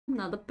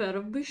Another pair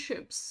of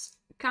bishops.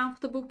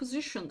 Comfortable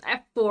position.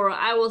 F4.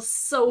 I was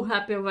so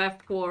happy with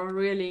F4,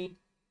 really.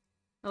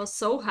 I was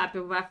so happy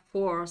with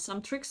F4.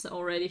 Some tricks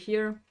already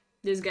here.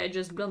 This guy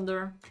just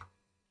blunder.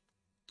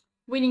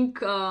 Winning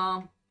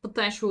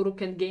potential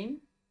rook and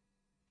game.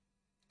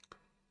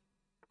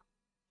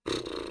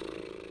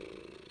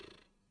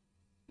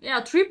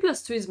 Yeah,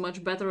 3+2 is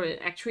much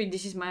better. Actually,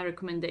 this is my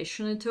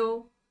recommendation at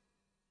all.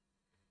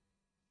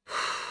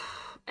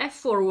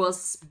 F4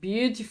 was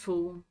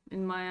beautiful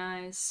in my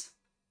eyes.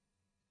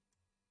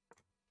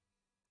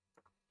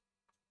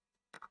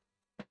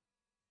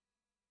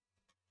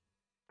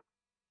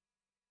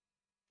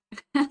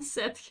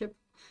 Set him.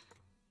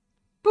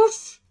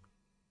 Push!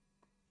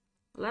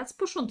 Let's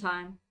push on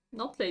time,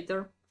 not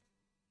later.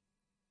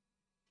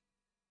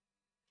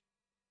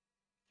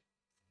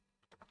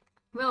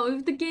 Well,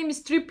 if the game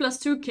is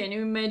 3+2, can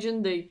you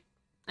imagine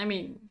I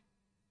mean,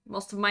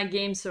 most of my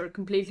games are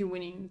completely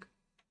winning.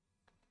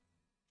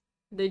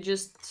 They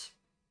just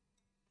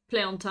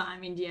play on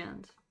time in the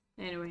end.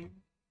 Anyway.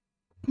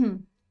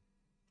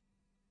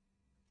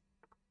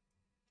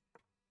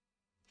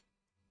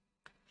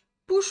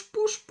 Push,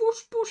 push, push,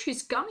 push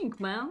is coming,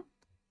 man.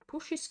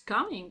 Push is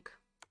coming.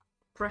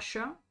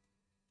 Pressure.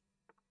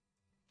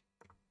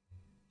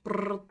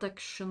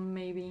 Protection,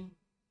 maybe.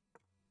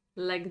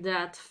 Like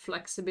that,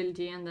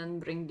 flexibility, and then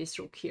bring this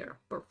rook here.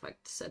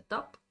 Perfect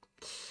setup.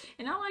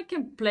 And now I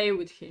can play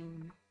with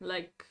him.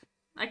 Like,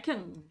 I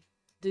can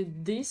do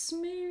this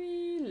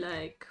maybe,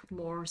 like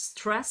more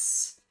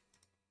stress.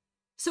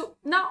 So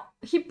now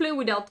he played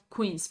without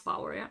queen's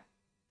power, yeah?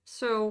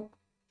 So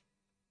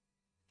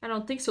I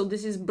don't think so.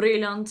 This is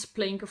brilliant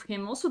playing of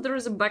him. Also, there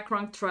is a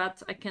background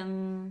threat I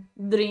can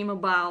dream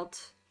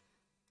about.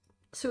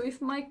 So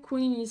if my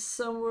queen is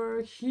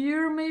somewhere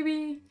here,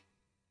 maybe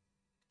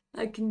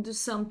I can do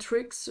some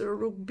tricks.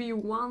 Rook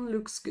b1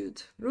 looks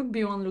good. Rook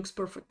b1 looks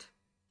perfect.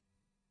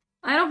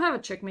 I don't have a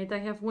checkmate. I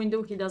have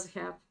window. He doesn't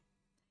have.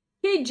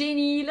 Hey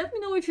Jenny, let me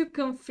know if you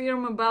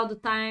confirm about the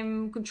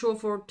time control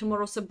for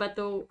tomorrow's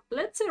battle.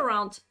 Let's say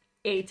around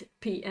 8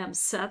 p.m.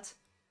 set.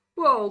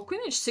 Whoa, queen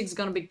h6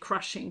 gonna be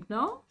crushing,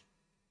 no?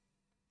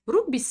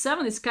 Rook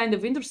b7 is kind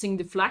of interesting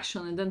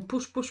deflection, and then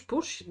push, push,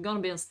 push. It's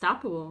gonna be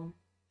unstoppable.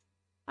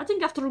 I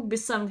think after rook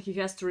b7 he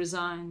has to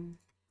resign.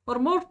 Or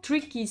more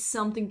tricky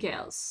something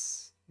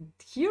else.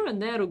 Here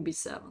and there rook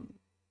b7.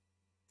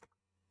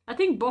 I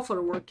think both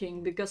are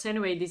working, because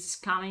anyway this is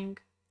coming.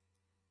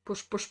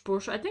 Push, push,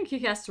 push. I think he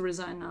has to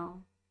resign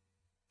now.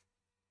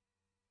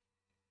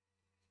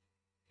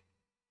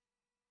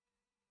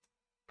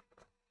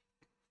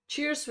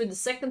 Cheers with the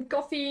second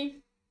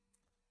coffee.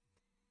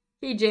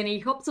 Hey Jenny,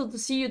 hope so to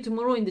see you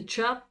tomorrow in the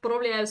chat.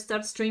 Probably I'll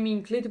start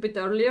streaming a little bit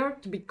earlier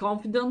to be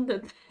confident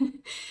that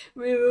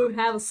we will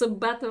have some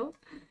battle.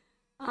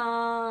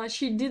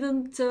 She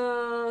didn't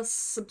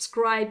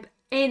subscribe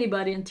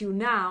anybody until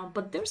now,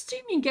 but they're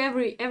streaming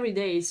every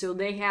day, so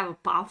they have a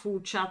powerful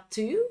chat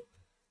too.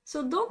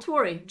 So don't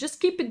worry,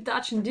 just keep in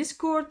touch in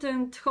Discord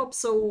and hope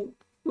so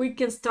we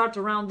can start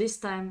around this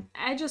time.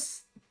 I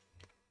just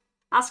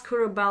ask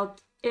her about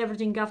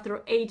everything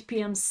after 8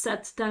 p.m.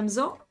 set time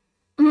zone.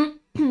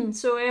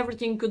 So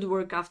everything could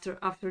work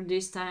after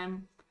this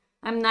time.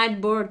 I'm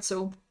night bird,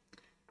 so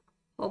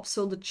hope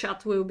so the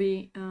chat will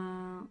be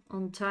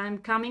on time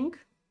coming.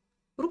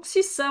 Rook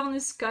c7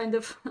 is kind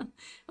of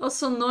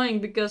also annoying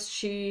because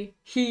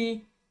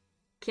he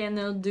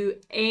cannot do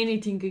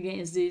anything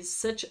against this.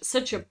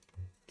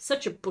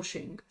 Such a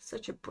pushing.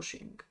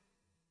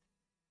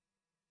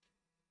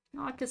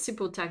 Now I can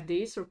simply attack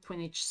this or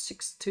queen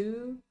h6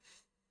 too.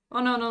 Oh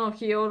no,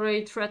 he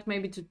already threatened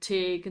maybe to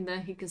take, and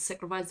then he can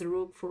sacrifice the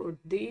rook for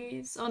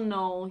this. Oh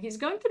no, he's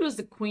going to lose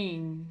the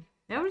queen.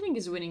 Everything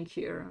is winning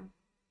here.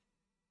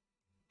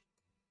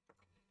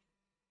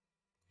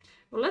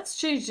 Well, let's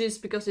change this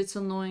because it's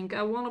annoying.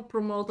 I want to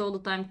promote all the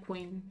time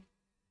queen.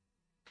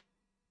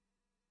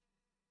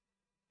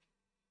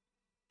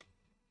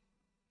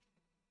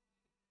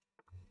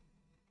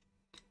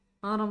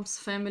 Adam's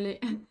family.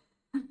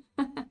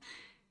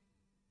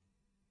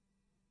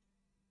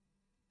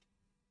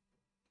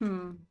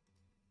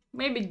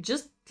 Maybe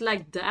just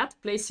like that,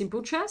 play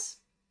simple chess?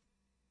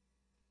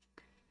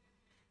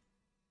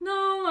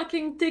 No, I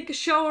can take a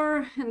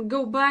shower and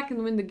go back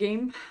and win the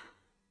game.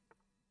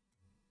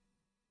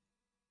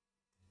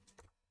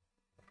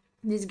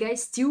 This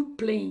guy's still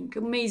playing.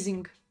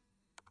 Amazing.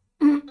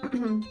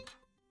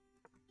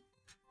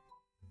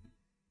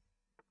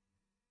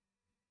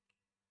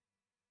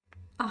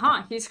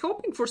 Aha, he's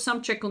hoping for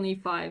some check on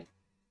e5.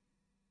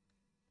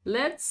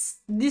 Let's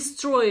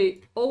destroy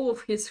all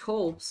of his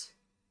hopes.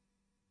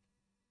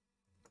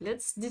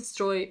 Let's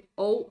destroy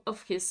all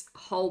of his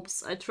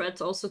hopes. I tried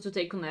also to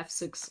take on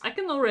f6. I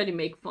can already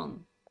make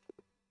fun.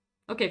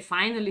 Okay,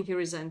 finally he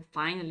resigned.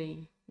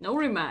 Finally. No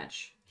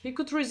rematch. He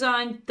could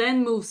resign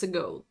 10 moves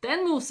ago.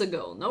 10 moves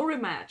ago. No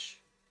rematch.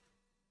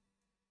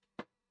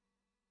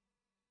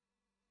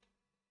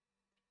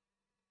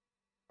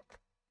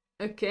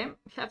 Okay,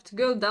 have to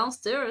go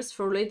downstairs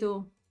for a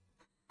little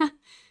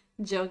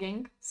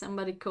jogging.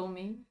 Somebody call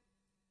me.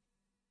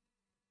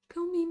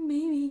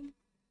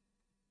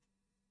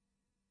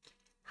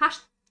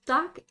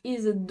 Hashtag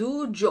is a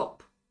do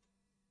job.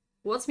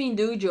 What's mean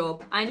do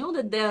job? I know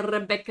that they're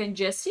Rebecca and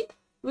Jessie.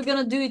 We're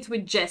gonna do it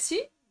with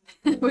Jessie.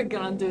 We're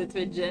gonna do it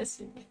with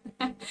Jessie.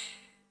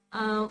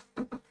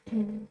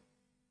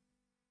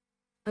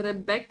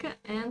 Rebecca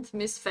and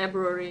Miss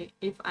February,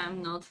 if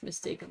I'm not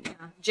mistaken.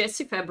 Yeah,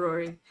 Jessie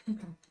February.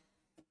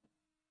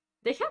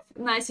 They have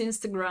nice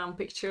Instagram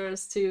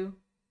pictures too.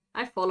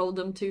 I follow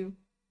them too.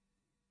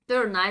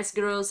 They're nice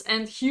girls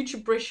and huge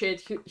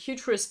appreciate,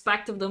 huge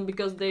respect of them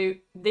because they've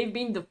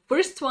been the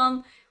first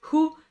one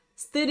who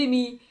studied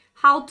me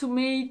how to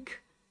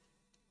make.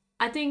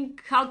 I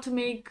think how to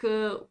make.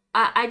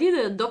 I did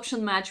an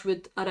adoption match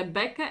with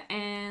Rebecca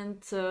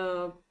and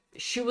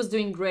she was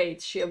doing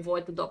great. She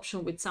avoided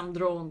adoption with some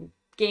drone.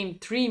 Game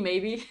 3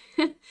 maybe.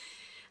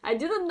 I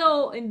didn't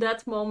know in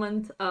that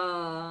moment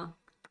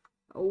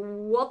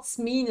what's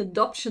mean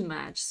adoption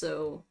match,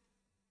 so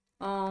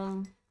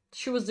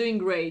she was doing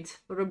great,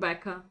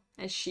 Rebecca,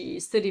 and she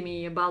studied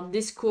me about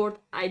Discord.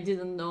 I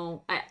didn't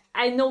know.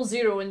 I know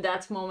zero in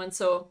that moment,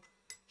 so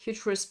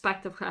huge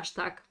respect of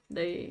hashtag.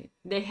 They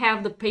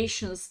have the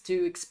patience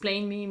to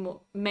explain me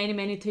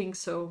many things,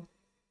 so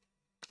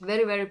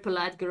very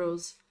polite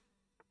girls.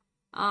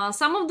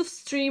 Some of the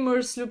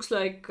streamers looks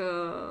like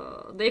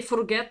they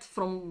forget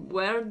from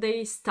where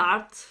they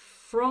start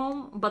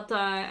from, but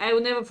I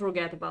will never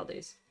forget about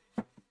this.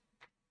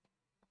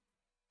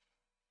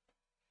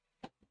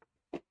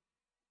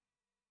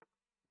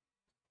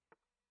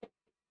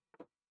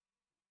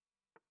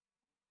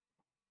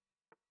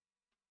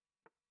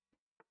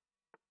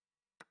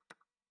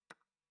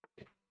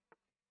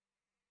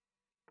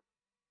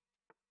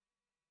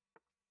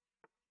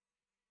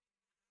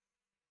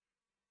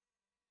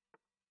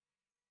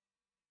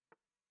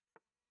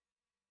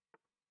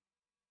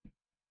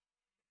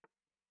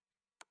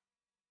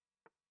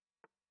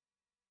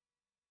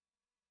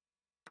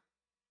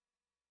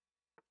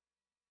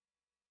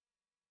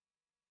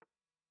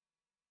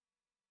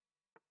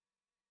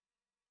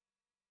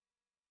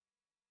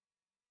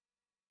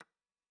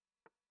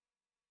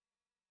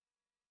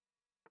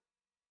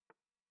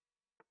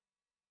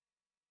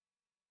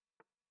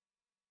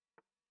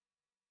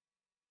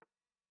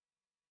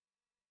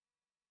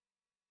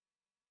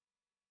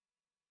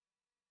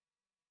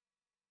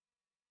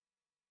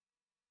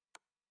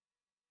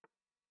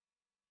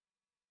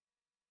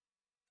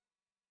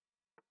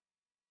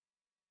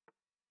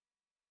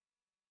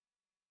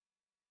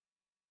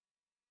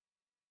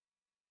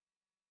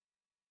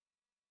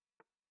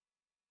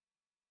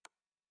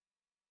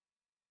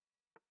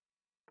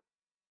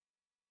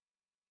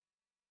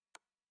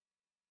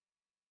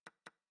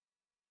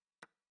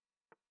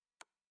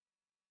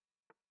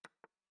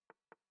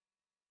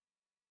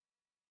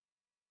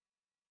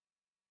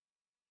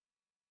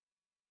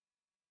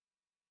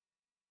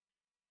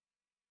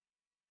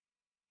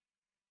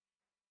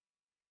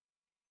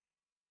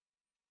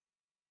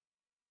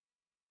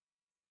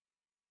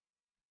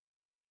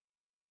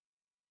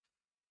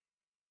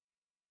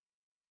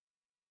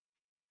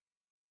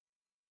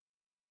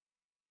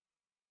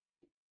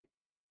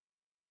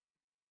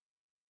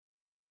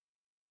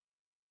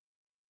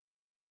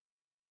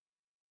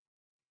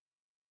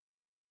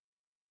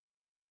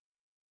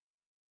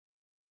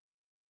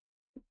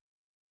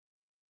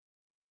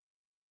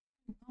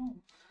 Oh.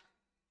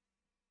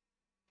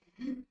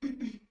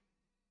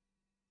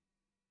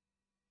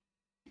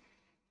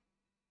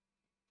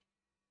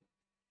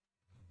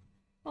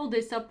 Oh,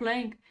 they stopped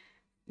playing.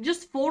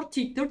 Just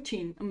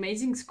 40-13.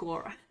 Amazing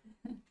score.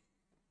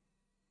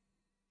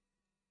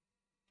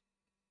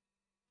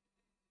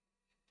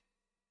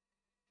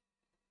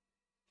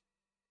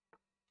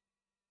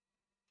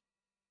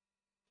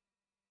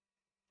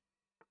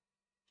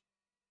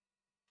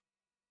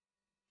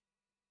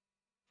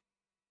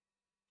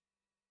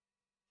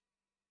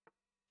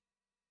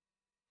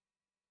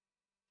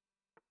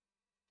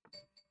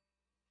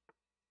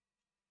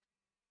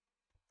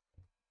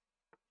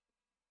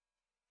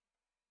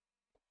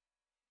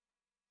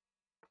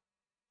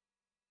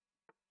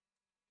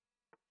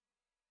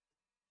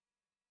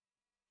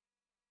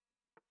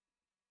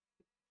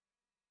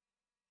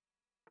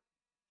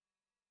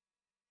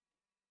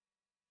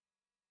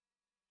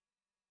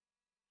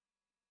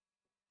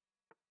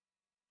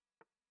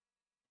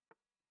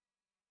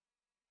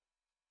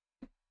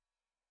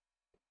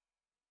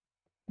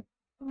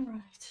 All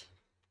right.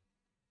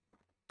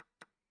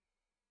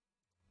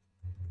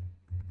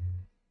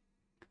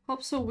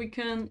 Hope so we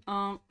can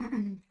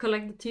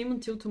collect the team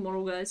until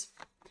tomorrow, guys.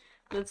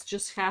 Let's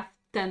just have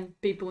 10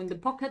 people in the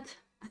pocket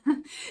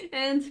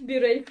and be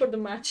ready for the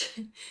match.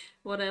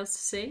 What else to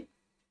say?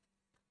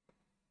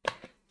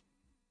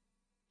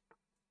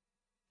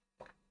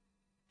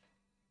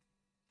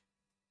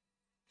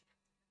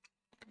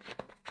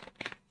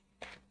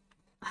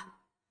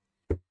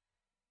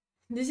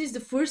 This is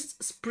the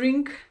first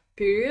spring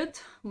period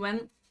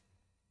when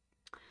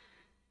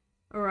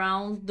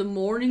around the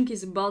morning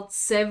is about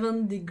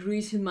 7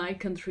 degrees in my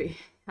country.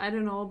 I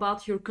don't know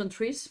about your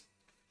countries,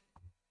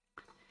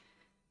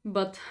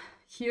 but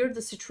here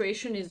the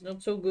situation is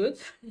not so good.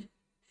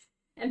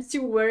 I'm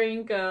still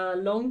wearing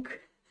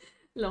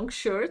long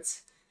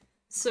shirts,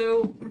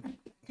 so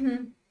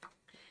I'm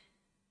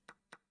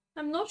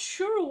not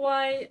sure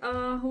why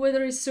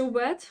weather is so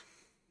bad.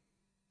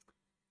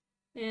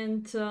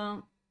 And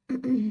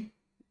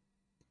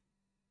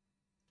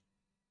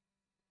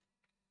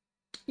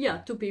yeah,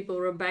 two people,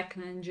 Rebecca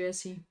and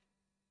Jesse.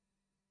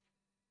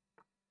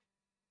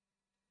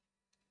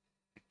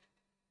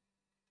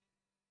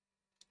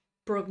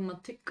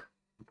 Pragmatic.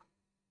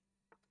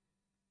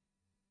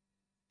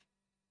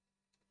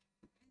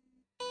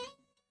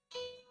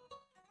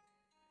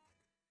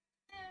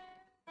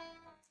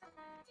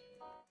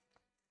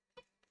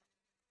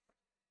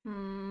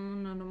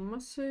 Not a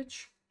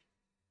message.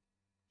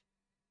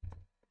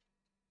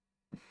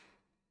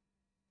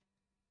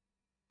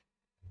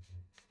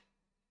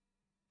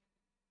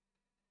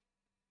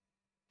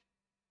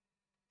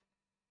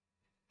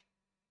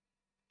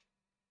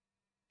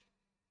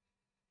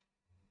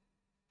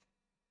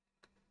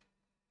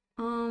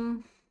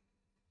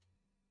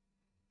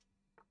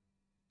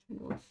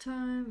 What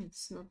time?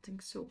 It's nothing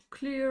so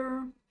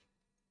clear.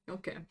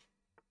 Okay.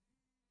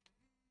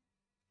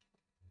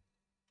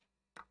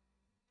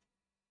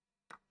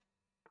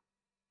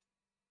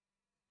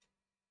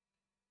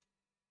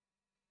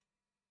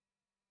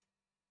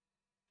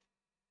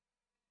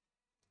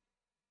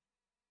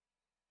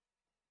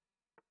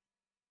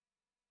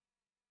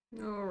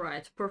 All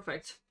right,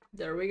 perfect.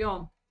 There we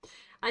go.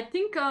 I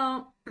think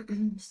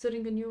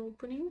starting a new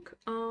opening.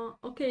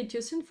 Okay,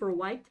 choosing for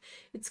white.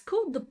 It's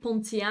called the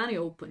Pontiani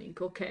opening.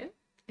 Okay,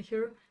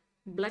 here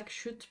black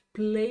should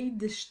play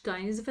the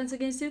Stein's defense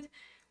against it.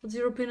 What's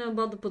your opinion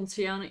about the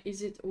Pontiani?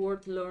 Is it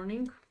worth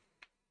learning?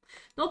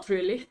 Not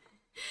really.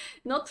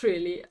 Not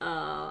really.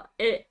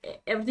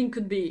 Everything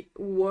could be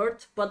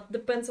worth, but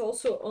depends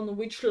also on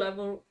which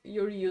level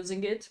you're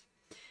using it.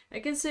 I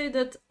can say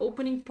that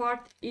opening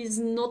part is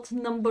not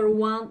number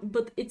one,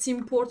 but it's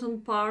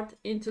important part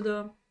into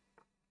the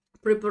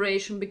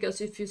preparation,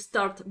 because if you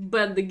start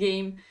bad the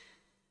game,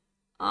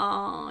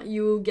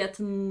 you get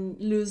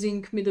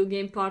losing middle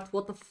game part.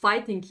 What a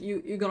fighting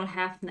you're gonna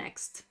have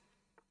next.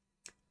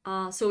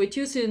 So it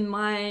using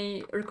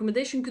my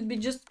recommendation could be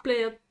just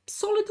play a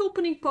solid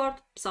opening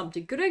part,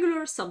 something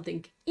regular,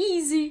 something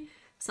easy,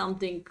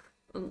 something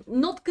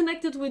not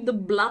connected with the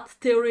blood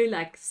theory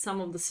like some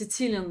of the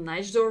Sicilian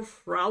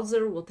Neichdorf,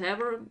 Rauser,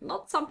 whatever,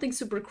 not something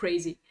super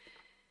crazy,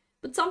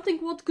 but something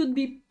what could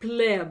be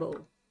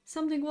playable,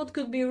 something what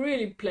could be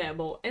really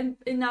playable and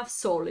enough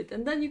solid,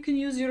 and then you can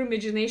use your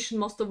imagination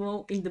most of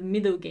all in the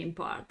middle game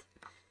part.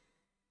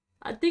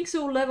 I think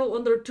so level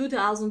under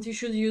 2000 you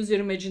should use your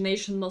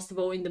imagination most of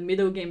all in the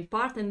middle game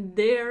part, and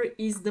there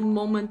is the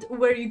moment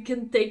where you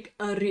can take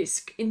a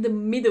risk in the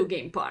middle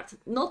game part.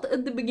 Not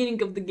at the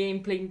beginning of the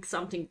game playing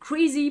something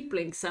crazy,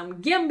 playing some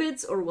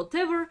gambits or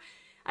whatever.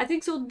 I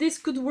think so this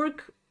could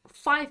work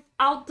 5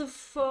 out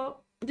of...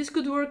 this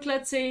could work,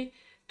 let's say,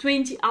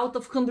 20 out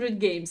of 100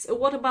 games.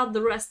 What about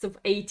the rest of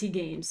 80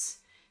 games?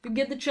 You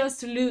get the chance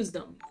to lose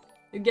them.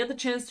 You get the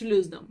chance to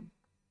lose them.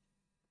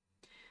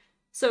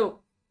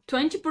 So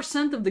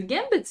 20% of the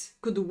gambits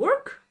could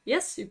work.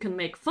 Yes, you can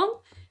make fun,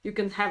 you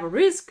can have a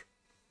risk.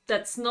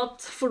 That's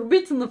not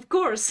forbidden, of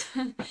course.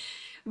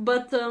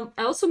 But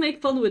I also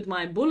make fun with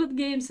my bullet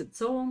games and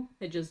so on.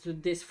 I just do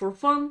this for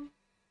fun.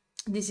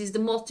 This is the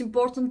most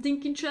important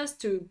thing in chess,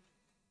 to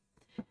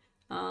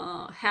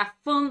have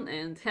fun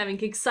and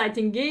having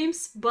exciting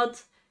games.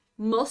 But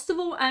most of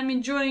all, I'm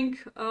enjoying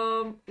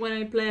when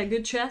I play a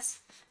good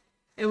chess,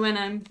 and when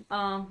I'm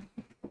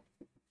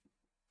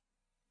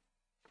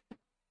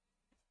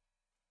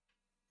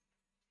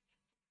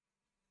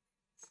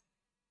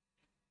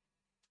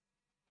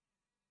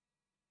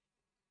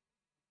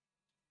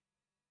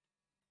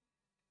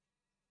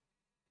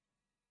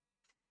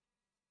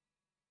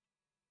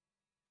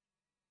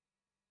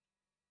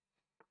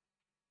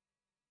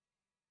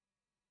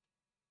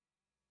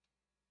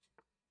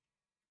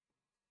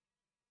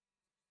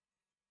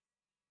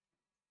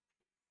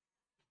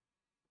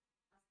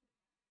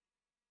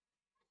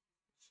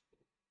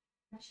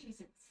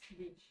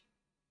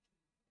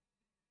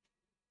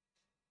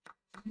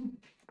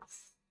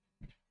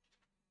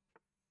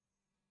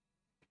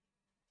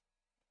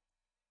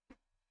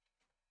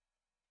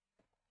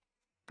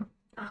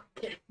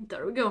okay,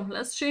 there we go.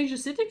 Let's change the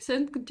settings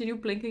and continue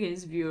playing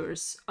against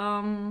viewers.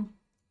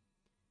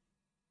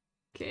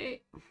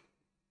 Okay.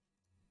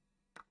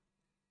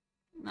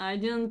 I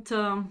didn't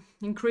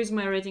increase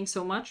my rating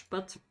so much,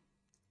 but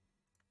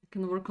I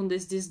can work on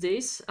this these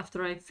days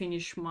after I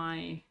finish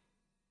my...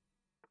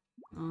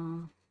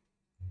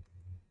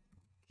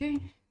 Okay,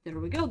 there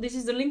we go. This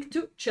is the link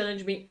to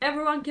challenge me.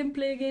 Everyone can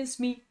play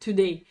against me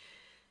today.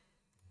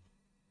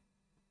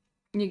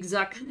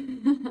 Nigzak.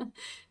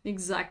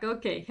 Nigzak,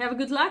 okay. Have a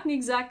good luck,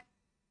 Nigzak.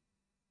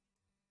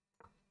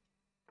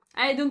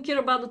 I don't care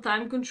about the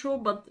time control,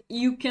 but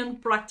you can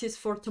practice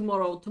for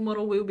tomorrow.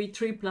 Tomorrow will be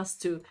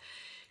 3+2.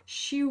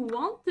 She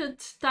wanted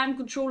time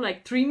control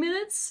like 3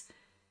 minutes,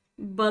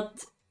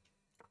 but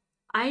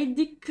I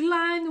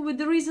declined with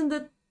the reason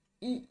that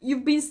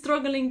you've been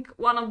struggling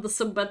one of the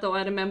sub battle.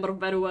 I remember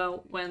very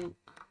well when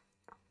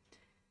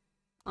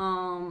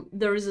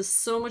there is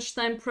so much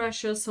time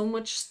pressure, so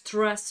much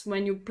stress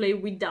when you play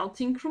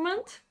without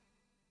increment.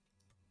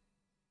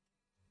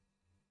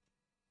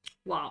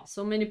 Wow,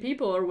 so many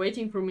people are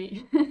waiting for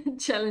me.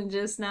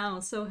 Challenges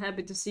now. So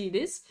happy to see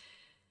this.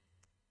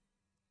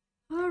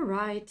 All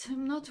right,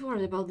 I'm not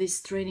worried about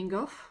this training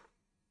off.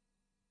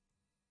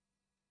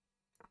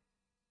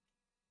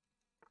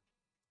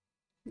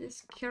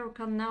 This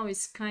Karokan now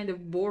is kind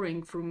of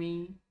boring for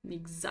me.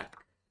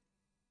 Exact.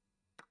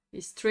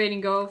 He's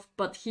trading off,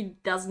 but he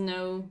doesn't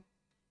know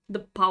the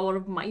power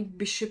of my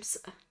bishops.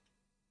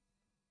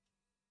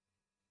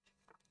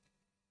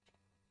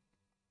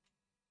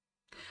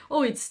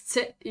 Oh, it's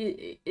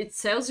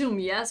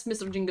Celsius, yes,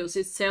 Mr. Jingles,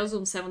 it's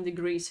Celsius 7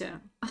 degrees, yeah.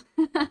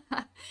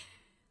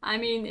 I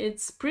mean,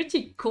 it's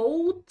pretty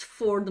cold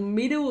for the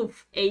middle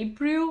of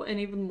April and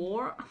even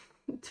more,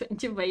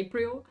 20th of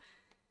April.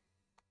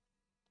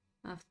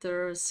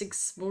 After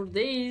 6 more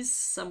days,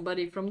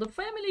 somebody from the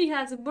family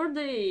has a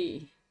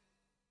birthday.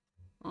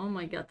 Oh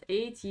my god,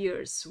 8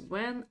 years.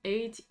 When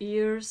 8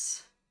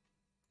 years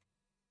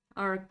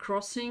are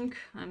crossing,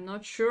 I'm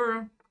not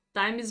sure.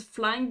 Time is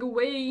flying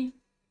away.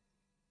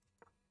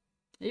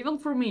 Even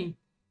for me.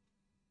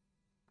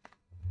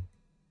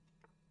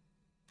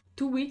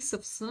 2 weeks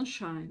of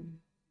sunshine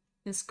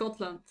in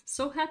Scotland.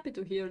 So happy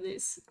to hear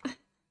this.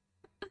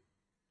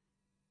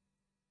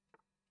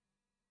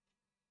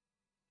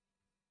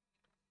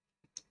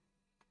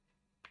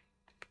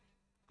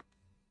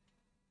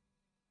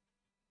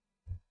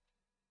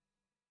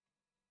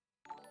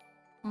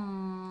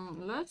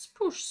 Let's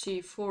push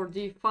c4,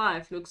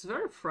 d5. Looks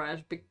very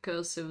fresh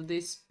because of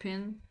this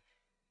pin.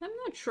 I'm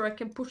not sure I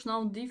can push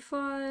now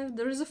d5.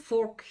 There is a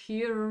fork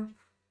here.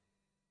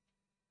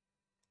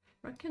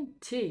 I can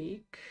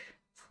take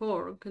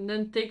fork and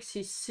then take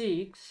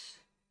c6.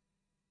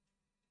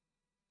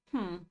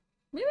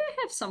 Maybe I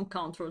have some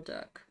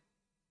counterattack.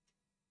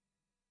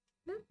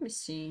 Let me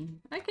see.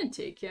 I can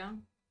take, yeah.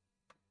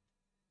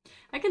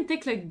 I can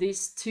take like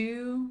this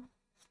too.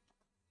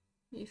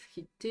 If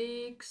he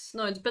takes...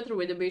 No, it's better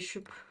with the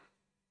bishop.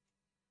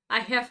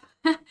 I have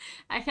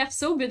I have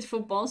so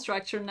beautiful pawn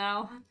structure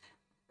now.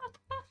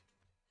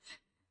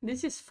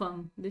 This is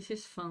fun. This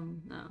is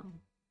fun now.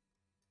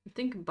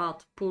 Think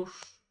about push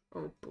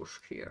or push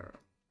here.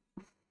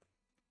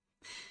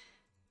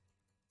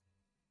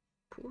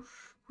 Push.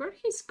 Where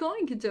he's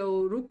going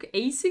though? Rook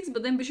a6,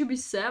 but then bishop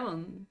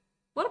b7.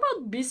 What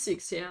about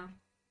b6? Yeah,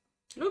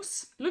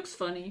 looks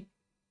funny.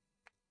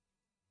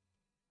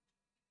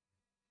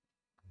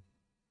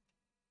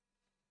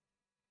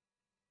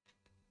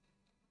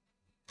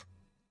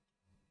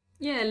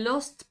 Yeah, I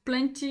lost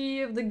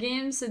plenty of the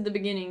games at the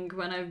beginning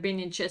when I've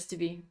been in Chess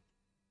TV.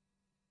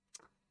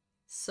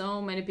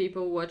 So many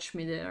people watch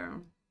me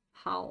there.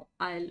 How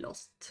I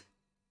lost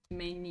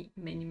many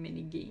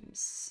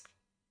games.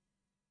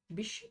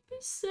 Bishop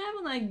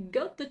e7, I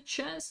got the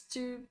chance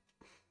to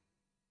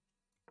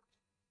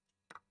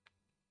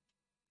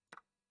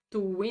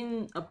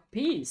win a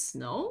piece,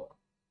 no?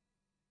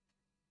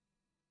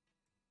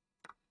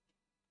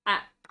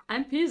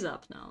 I'm piece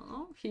up now,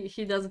 no?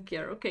 He doesn't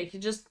care. Okay, he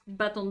just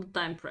bet on the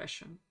time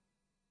pressure.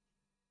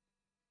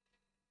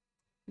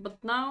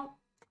 But now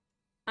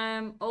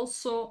I'm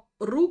also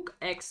rook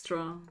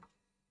extra.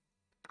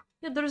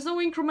 Yeah, there's no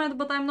increment,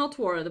 but I'm not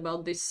worried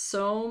about this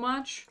so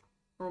much.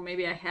 Or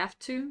maybe I have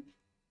to.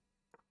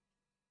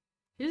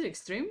 He's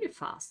extremely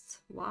fast.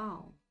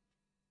 Wow.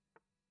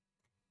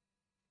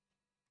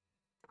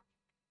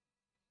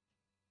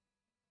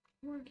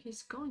 Where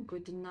he's going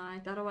with the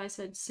knight. Otherwise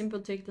I'd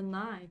simply take the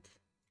knight.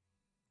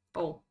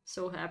 Oh,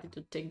 so happy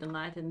to take the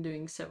knight and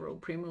doing several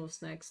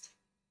pre-moves next.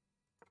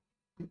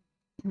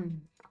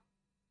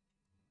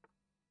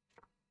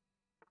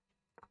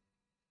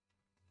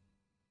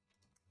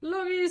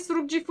 Look at this,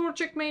 rook g4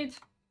 checkmate.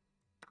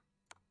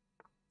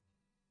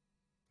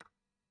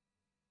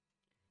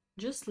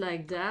 Just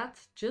like that,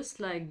 just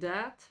like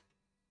that.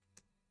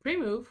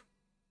 Pre-move.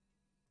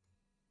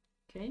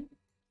 Okay.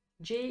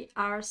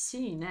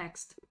 JRC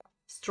next.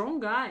 Strong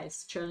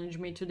guys challenge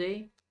me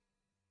today.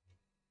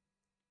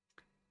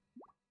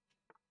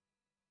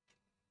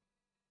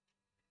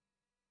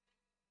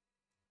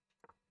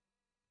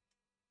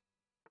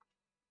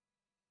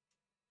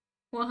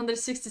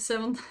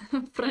 $167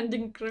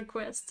 friending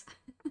request.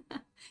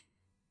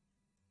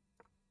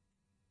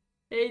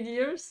 8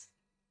 years?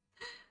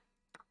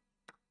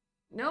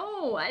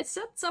 No, I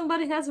said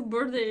somebody has a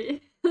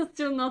birthday.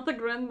 Still not a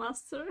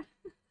grandmaster.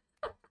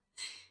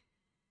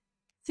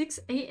 6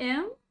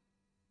 a.m.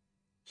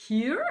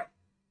 Here?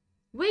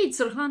 Wait,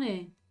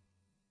 Serhane.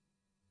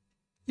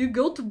 You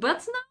go to bed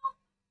now?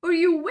 Or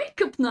you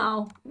wake up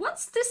now?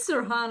 What's this,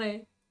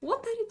 Serhane?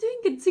 What are you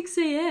doing at 6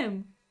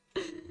 a.m.?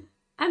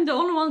 I'm the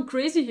only one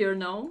crazy here,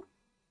 no?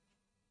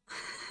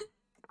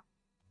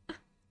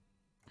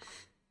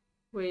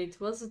 Wait,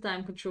 what's the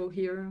time control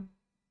here?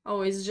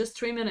 Oh, it's just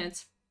 3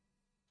 minutes.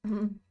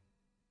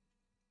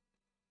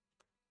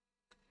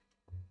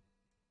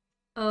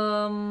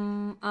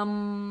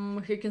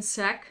 He can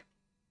sack.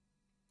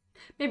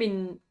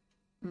 Maybe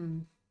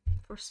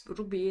first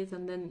rook b8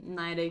 and then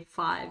knight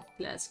a5.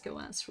 Let's go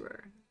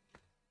answer.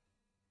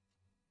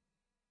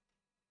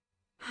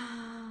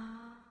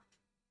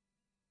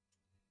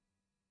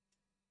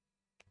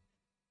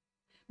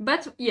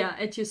 Bet, yeah,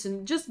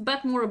 Etchison, just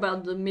bet more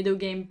about the middle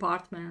game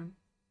part, man.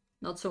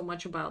 Not so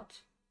much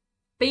about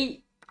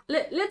pay.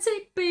 Let's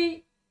say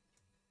pay.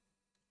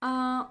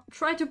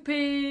 Try to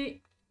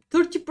pay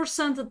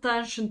 30%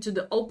 attention to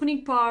the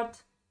opening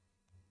part,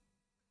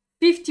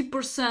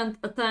 50%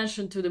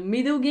 attention to the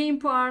middle game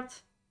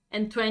part,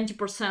 and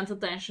 20%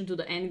 attention to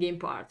the end game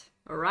part.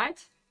 All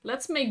right?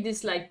 Let's make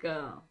this like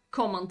a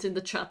comment in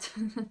the chat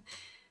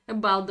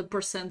about the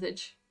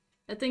percentage.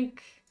 I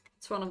think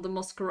it's one of the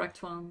most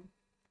correct one.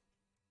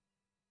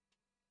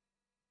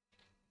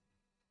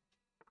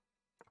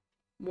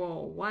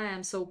 Whoa, why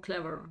I'm so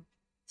clever.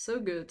 So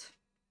good.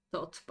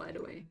 Thought, by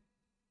the way.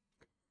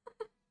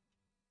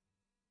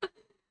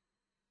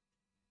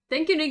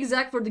 Thank you, Nick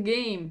Zach, for the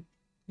game.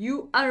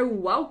 You are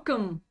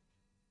welcome.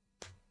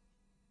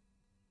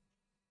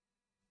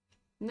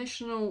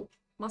 National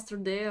Master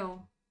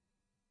Deo.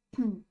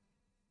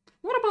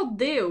 What about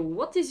Deo?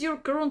 What is your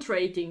current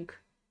rating?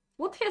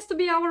 What has to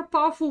be our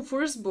powerful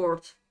first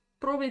board?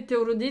 Probably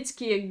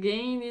Teoroditsky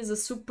again is a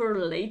super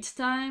late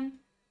time.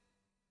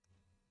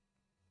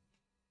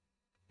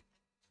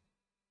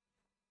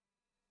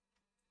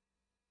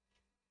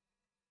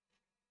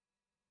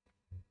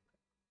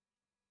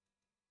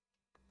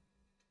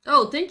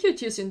 Oh, thank you,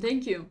 Tusin,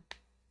 thank you.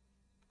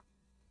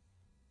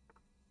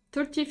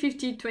 30,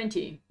 50,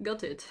 20.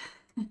 Got it.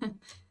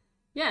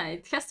 Yeah,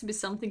 it has to be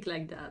something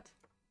like that.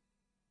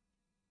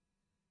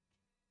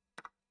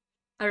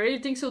 I really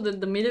think so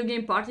that the middle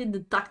game party,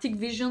 the tactic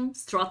vision,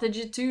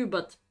 strategy too,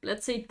 but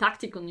let's say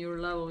tactic on your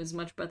level is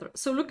much better.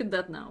 So look at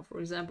that now, for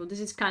example. This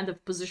is kind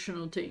of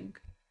positional thing.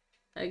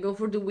 I go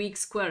for the weak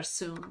square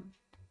soon.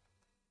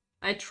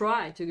 I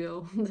try to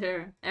go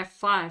there.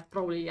 F5,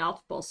 probably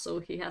outpost, so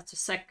he has to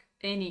sack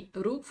any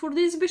rook for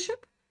this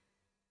bishop.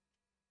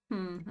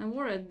 I'm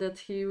worried that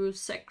he will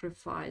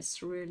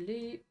sacrifice,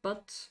 really,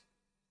 but...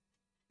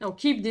 No,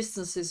 keep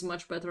distance is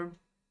much better.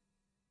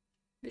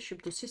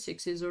 Bishop to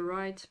c6 is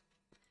alright.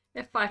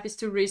 F5 is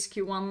too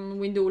risky, one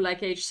window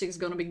like h6 is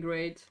gonna be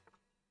great.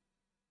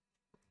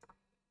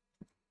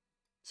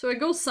 So I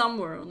go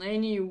somewhere on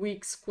any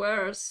weak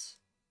squares.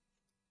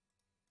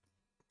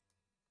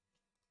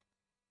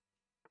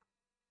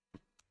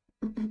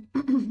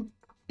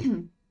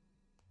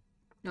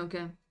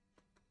 Okay.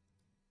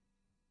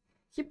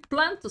 He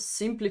planned to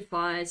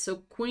simplify,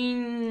 so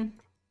queen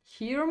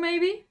here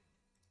maybe?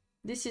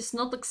 This is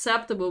not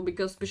acceptable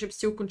because bishop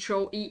still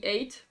control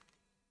e8.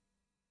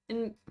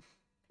 And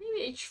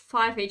maybe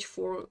h5,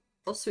 h4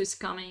 also is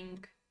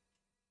coming.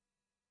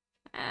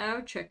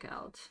 I'll check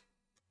out.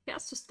 He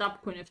has to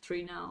stop queen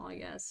f3 now, I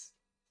guess.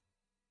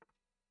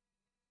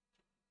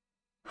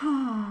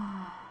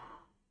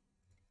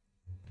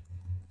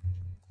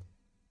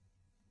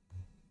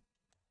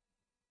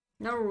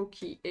 Now rook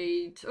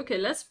e8. Okay,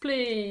 let's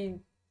play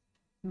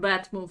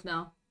bad move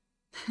now.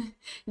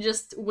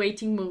 Just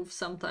waiting move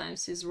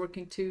sometimes is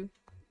working too.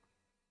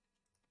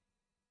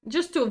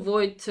 Just to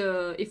avoid,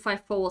 if I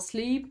fall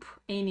asleep,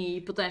 any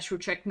potential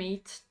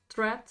checkmate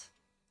threat.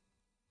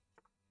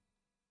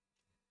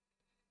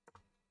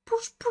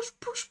 Push, push,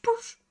 push,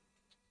 push.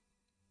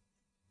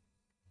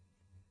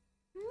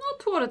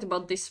 Not worried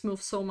about this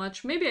move so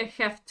much. Maybe I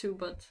have to,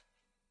 but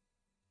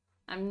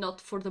I'm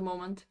not for the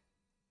moment.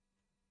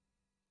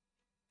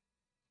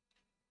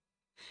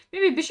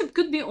 Maybe bishop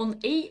could be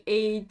on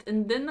a8,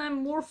 and then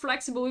I'm more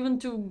flexible even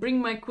to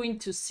bring my queen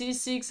to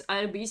c6,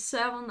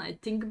 b7. I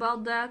think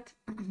about that.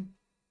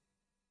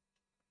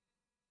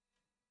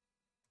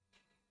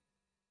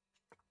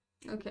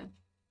 Okay.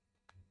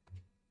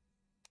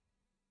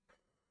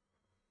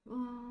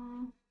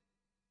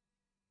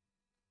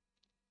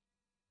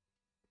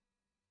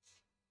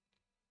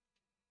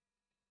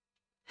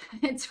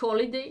 It's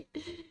holiday.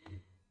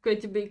 Going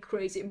to be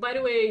crazy. By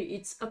the way,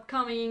 it's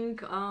upcoming.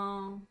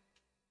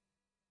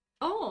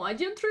 Oh, I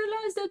didn't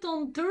realize that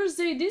on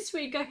Thursday this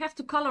week I have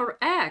to color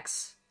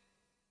eggs.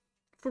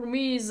 For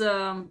me is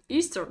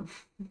Easter.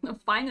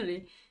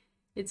 Finally,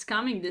 it's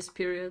coming this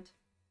period.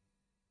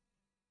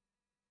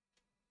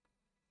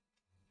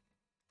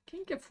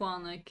 King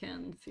f1, I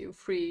can feel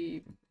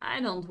free. I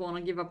don't want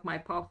to give up my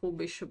powerful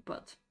bishop,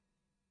 but...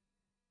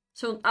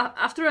 So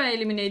after I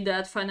eliminate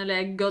that, finally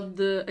I got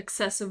the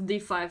excess of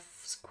d5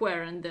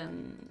 square and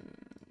then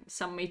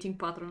some mating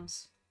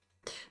patterns.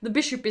 The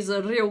bishop is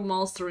a real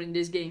monster in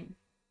this game.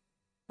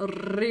 A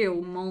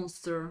real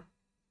monster.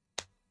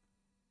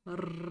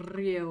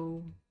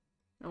 Real.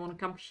 I want to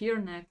come here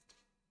next.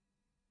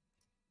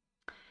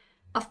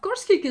 Of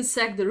course he can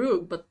sack the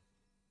rook, but...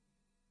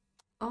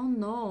 Oh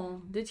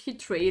no, did he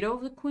trade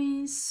off the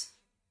queens?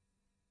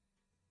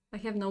 I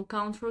have no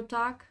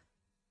counterattack.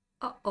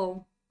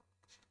 Uh-oh.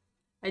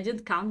 I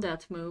didn't count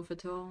that move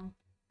at all.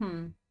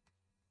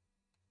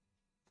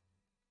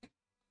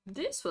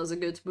 This was a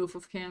good move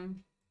of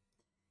him.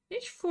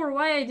 H4,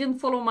 why I didn't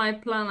follow my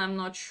plan, I'm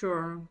not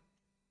sure.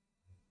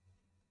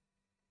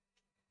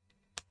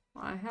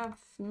 I have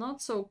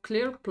not so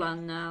clear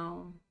plan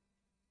now.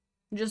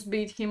 Just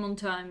beat him on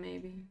time,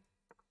 maybe.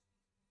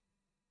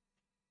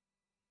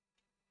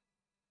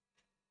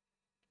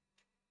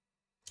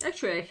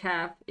 Actually, I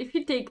have. If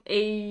he take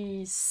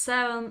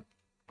A7,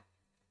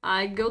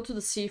 I go to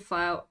the C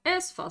file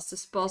as fast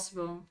as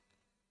possible.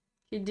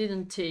 He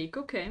didn't take,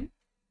 okay.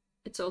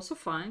 It's also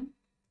fine.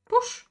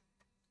 Push!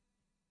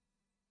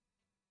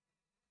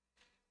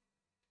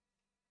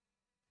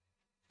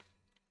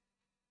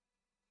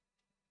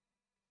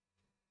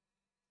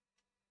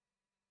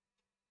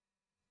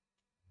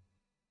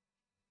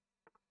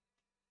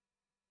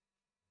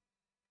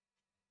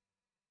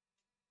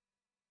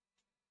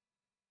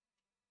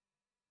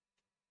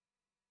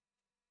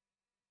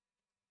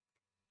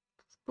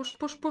 Push,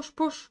 push, push,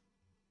 push!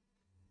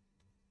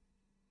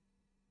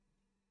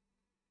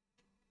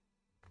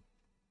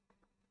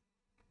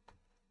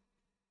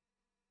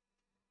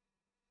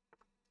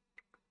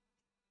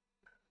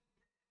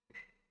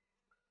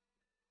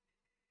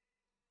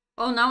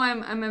 Oh, now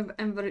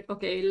I'm very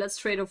okay. Let's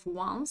trade off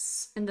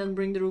once and then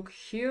bring the rook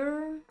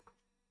here.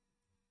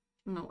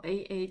 No,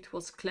 A8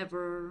 was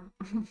clever.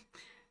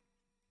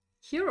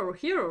 Here or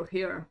here or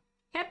here.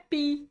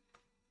 Happy.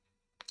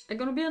 I'm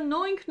gonna be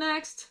annoying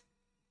next.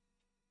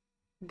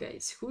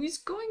 Guys, who is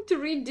going to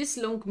read these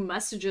long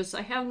messages?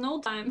 I have no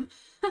time.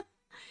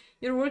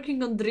 You're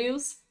working on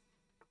drills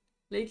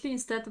lately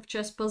instead of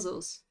chess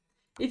puzzles.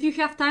 If you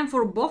have time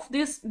for both,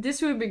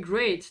 this will be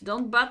great.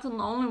 Don't bet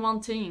on only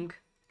one thing.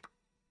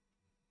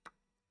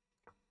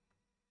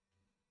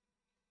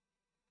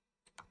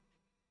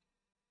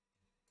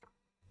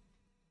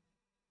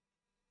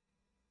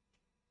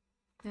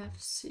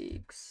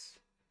 F6.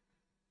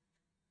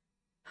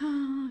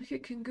 He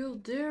can go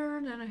there,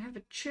 then I have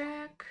a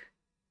check.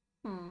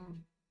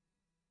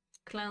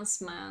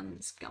 Clansman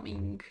is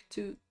coming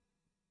to...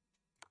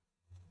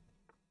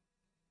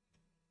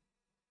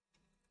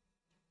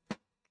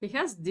 He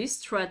has this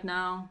threat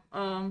now.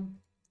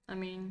 I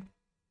mean,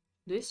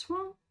 this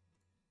one?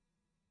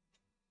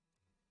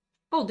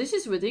 Oh, this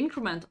is with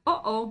increment.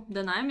 Uh-oh,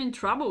 then I'm in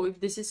trouble if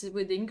this is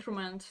with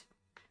increment.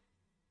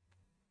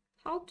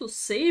 How to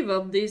save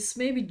up this?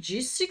 Maybe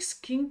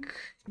G6, King,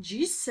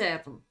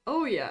 G7.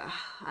 Oh yeah,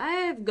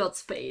 I've got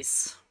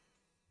space.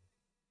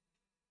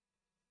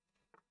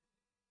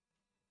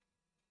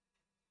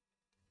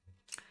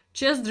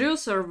 Chess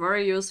drills are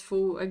very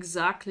useful,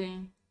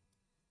 exactly.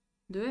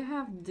 Do I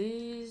have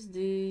this?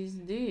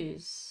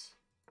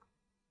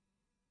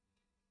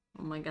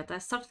 Oh my god, I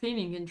start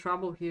feeling in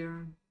trouble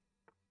here.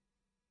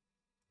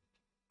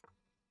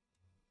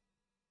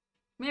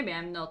 Maybe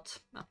I'm not.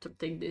 I have to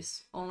take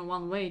this only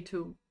one way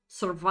to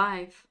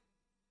survive.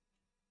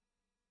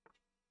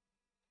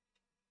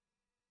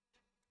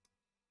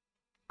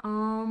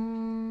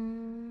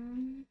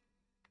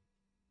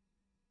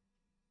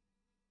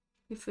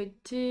 If I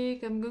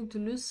take, I'm going to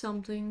lose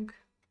something.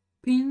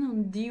 Pin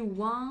on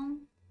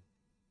D1.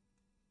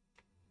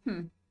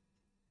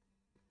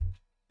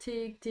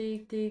 Take.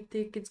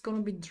 It's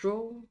gonna be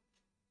draw.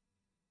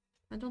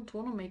 I don't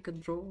want to make a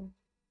draw.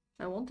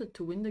 I wanted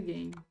to win the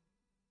game.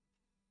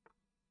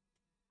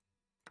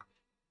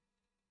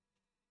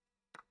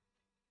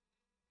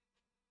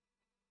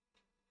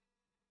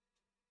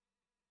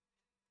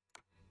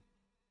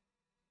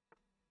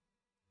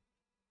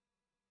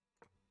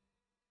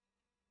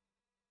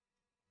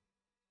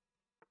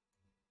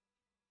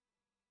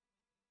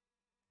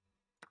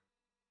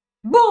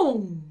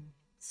 Boom!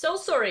 So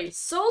sorry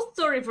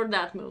for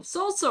that move.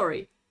 So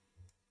sorry.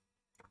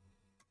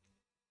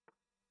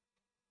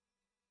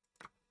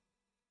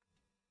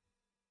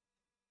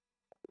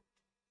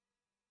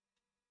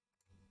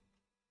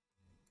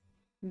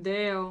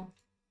 Deo.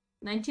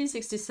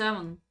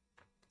 1967.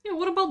 Yeah,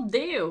 what about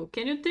Deo?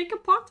 Can you take a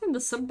part in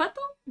the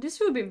sub-battle? This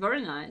will be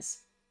very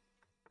nice.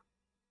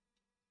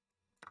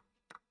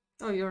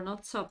 Oh, you're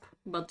not sub,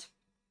 but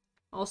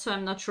also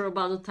I'm not sure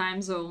about the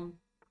time zone.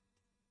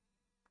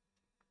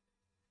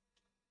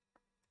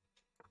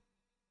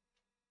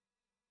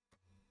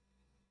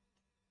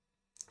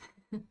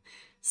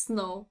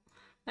 Snow.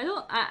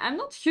 I'm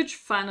not huge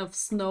fan of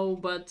snow,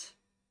 but...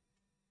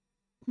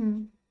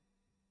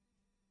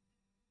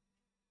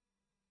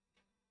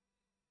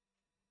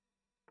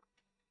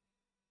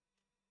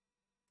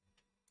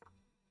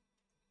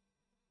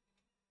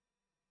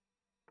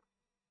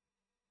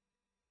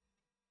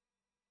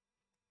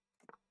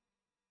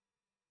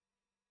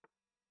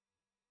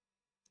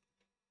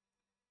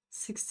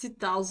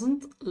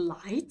 60,000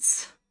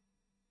 lights?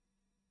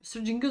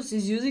 Mr. Jingles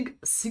is using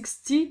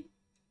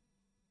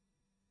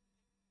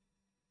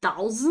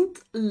 60,000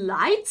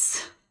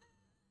 lights?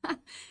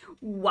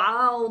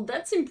 Wow,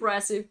 that's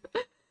impressive.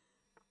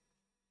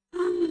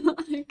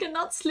 I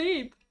cannot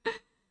sleep.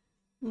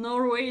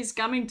 Norway is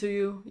coming to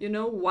you. You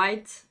know,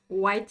 white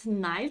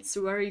nights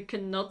where you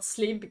cannot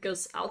sleep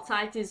because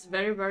outside is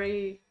very,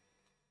 very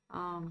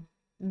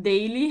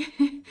daily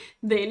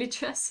daily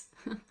chess.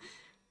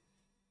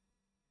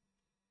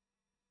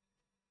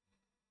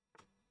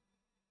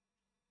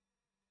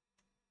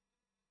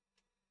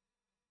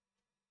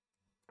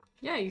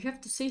 Yeah, you have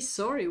to say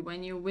sorry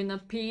when you win a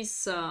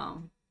piece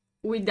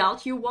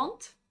without you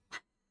want,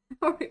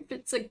 or if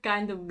it's a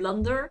kind of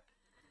blunder.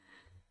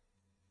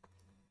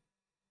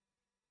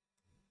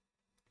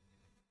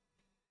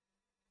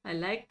 I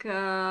like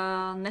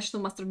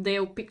National Master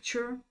Deo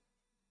picture.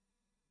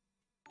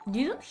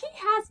 Didn't he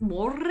has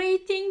more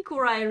rating,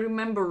 or I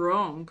remember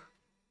wrong?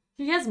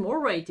 He has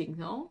more rating,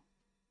 no?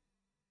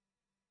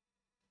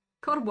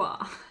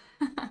 Corba.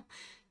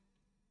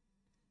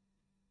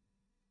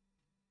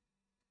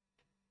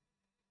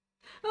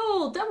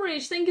 Oh,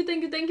 Tamarish, thank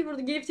you for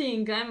the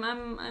gifting.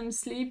 I'm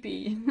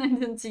sleepy. I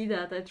didn't see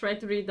that. I tried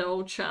to read the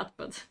whole chat,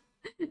 but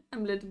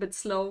I'm a little bit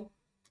slow.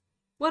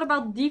 What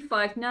about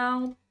D5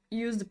 now?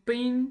 Use the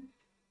pin.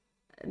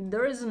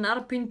 There is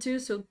another pin too,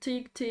 so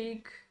tick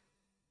tick.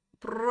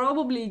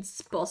 Probably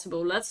it's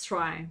possible. Let's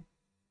try.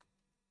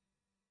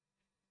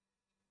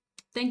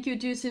 Thank you,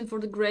 Jusin, for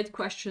the great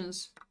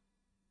questions.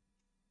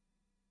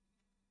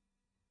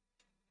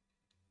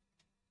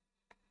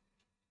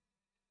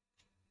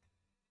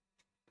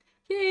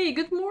 Yay,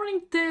 good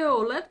morning,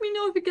 Theo. Let me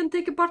know if you can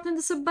take a part in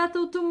the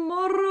battle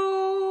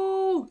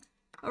tomorrow.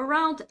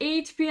 Around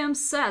 8 p.m.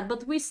 set,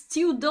 but we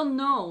still don't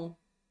know.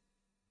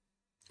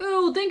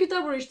 Oh, thank you,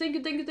 Taborish.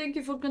 Thank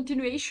you for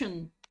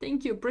continuation.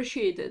 Thank you,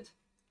 appreciate it.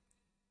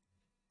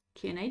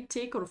 Can I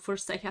take, or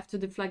first I have to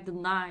deflect the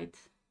knight?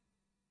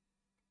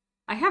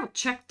 I have a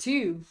check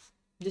too.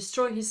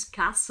 Destroy his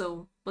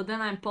castle, but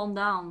then I'm pawned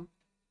down.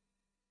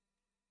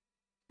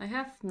 I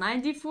have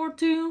knight d4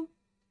 too.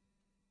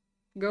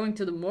 Going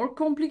to the more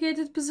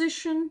complicated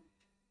position.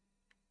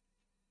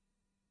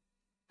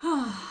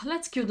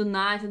 Let's kill the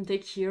knight and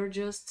take here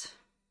just.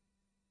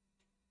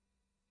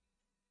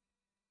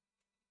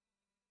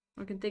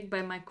 I can take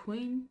by my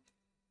queen.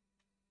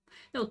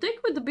 No, take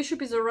with the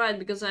bishop is alright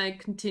because I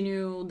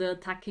continue the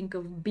attacking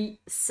of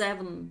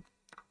b7.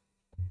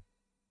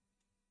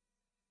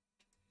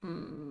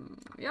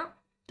 Yeah,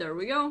 there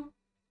we go.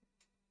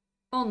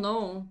 Oh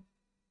no.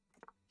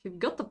 You've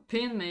got the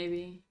pin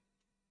maybe.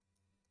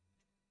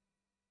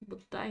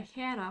 But I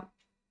had a...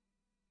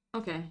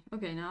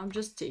 Okay, now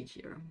just take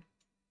here.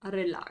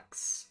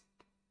 Relax.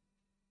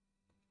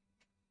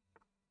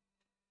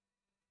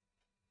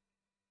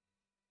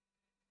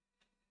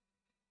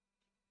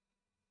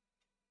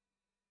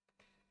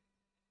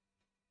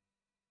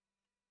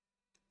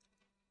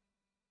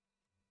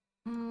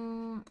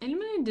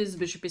 Eliminate this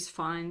bishop is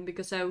fine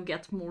because I will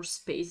get more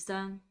space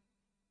then.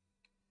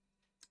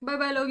 Bye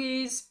bye,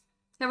 Logis.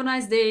 Have a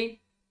nice day.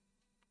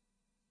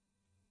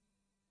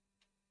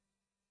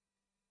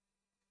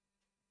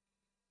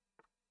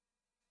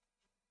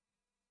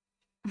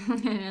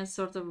 Yeah,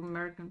 sort of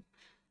American.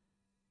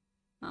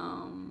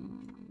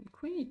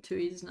 Queen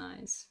e2 is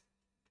nice.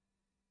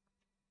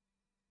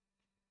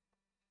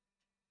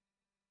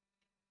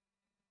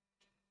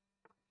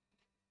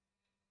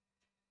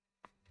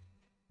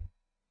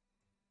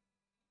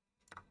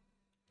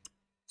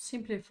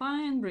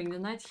 Simplify and bring the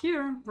knight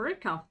here. Very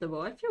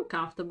comfortable. I feel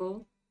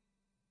comfortable.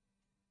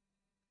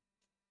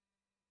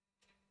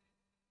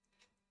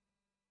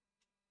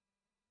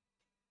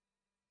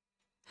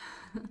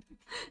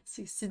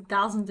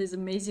 $60,000 is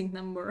amazing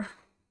number.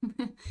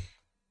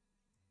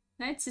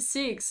 Knight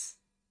c6.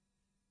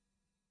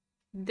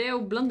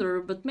 They'll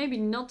blunder, but maybe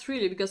not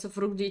really because of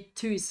rook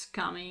d2 is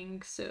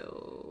coming,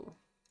 so...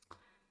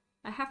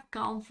 I have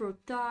counter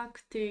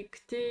attack,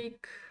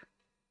 take.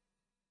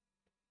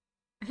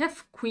 I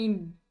have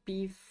queen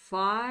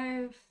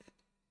b5.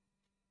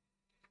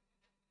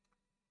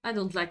 I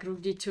don't like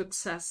rook d2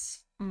 excess.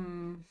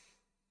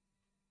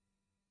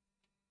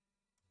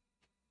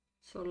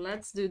 So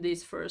let's do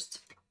this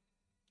first.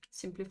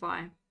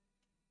 Simplify.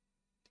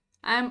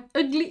 I'm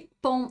ugly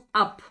pawn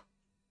up.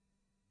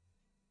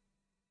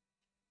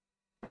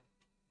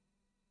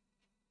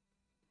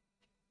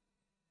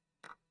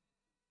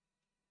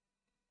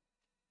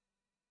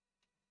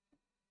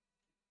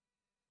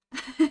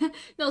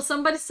 No,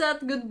 somebody said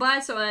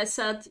goodbye, so I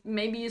said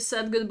maybe you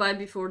said goodbye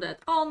before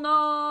that. Oh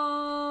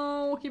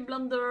no, he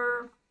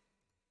blundered.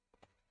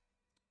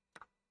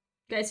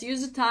 Guys,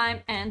 use the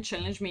time and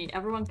challenge me.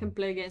 Everyone can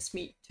play against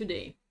me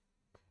today.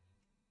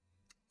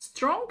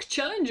 Strong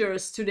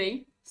challengers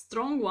today.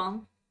 Strong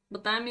one.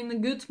 But I'm in a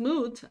good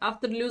mood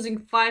after losing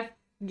 5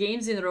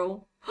 games in a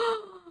row.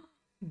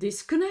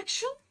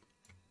 Disconnection?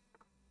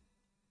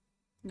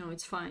 No,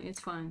 it's fine, it's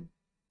fine.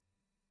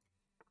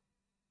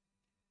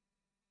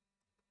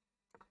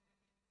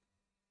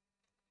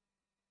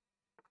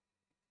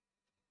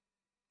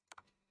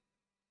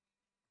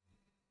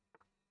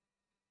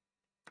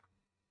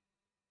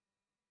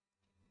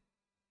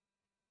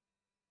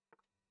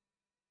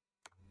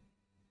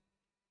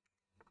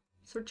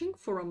 Searching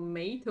for a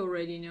mate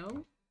already,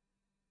 no?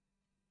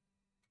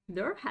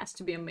 There has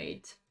to be a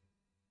mate.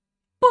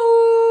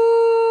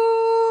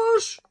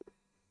 Push!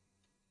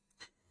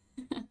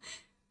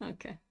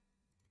 Okay.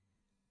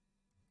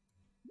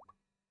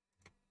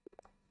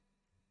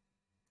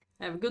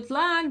 Have good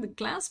luck, the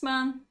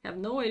classman. Have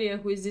no idea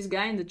who is this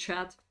guy in the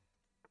chat.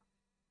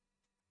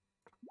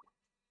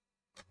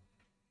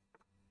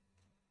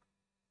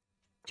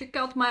 Check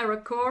out my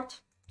record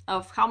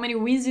of how many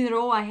wins in a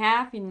row I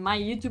have in my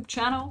YouTube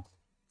channel.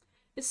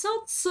 It's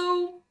not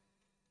so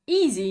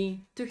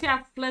easy to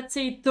have, let's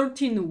say,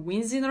 13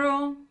 wins in a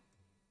row,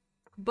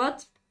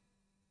 but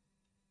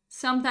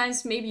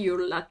sometimes maybe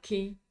you're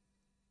lucky.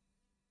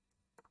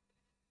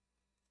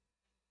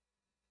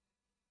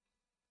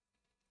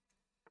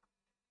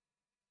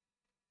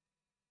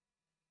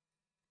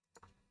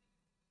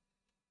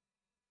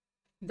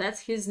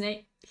 That's his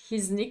name,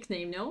 his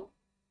nickname, no?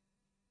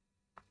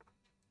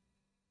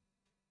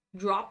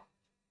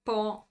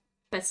 Guapo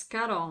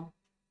Pescaro.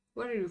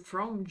 Where are you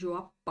from,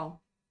 Guapo?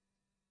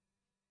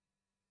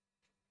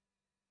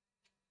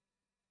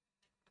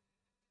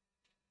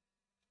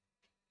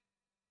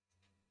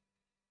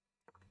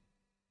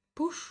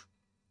 Push.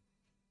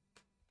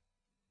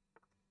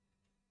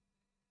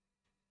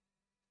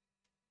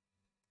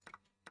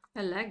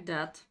 I like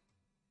that.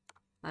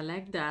 I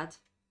like that.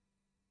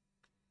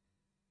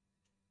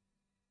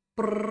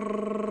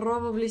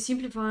 Probably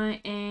simplify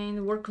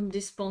and work on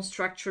this pawn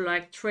structure,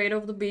 like trade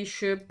off the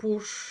bishop,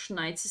 push,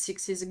 knight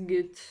c6 is a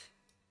good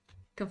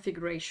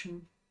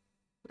configuration.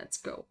 Let's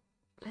go.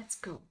 Let's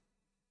go.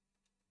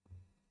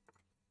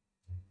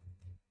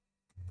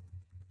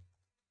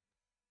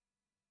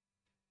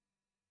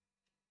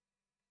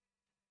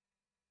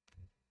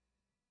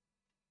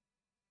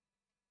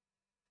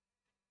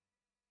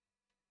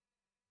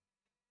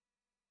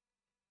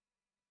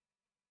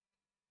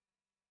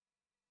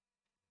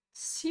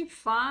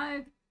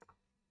 c5.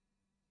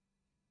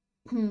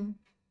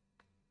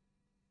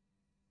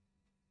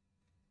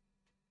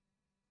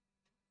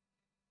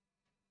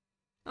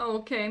 Oh,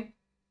 okay.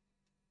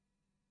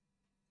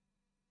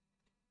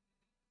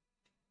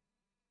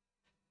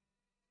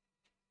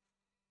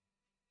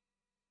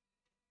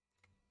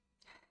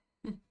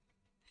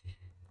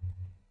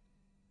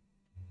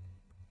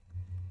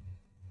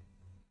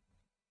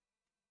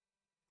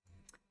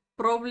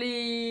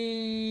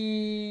 Probably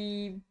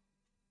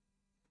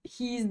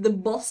he's the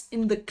boss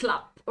in the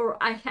club,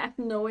 or I have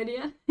no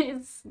idea.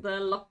 He's the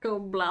local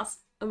boss.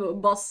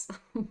 Blast.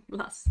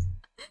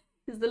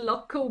 He's the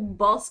local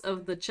boss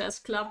of the chess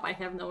club. I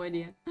have no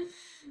idea.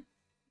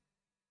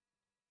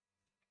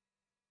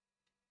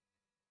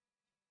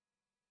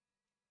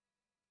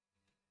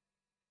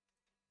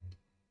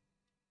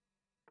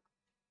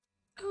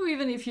 Oh,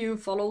 even if you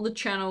follow the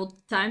channel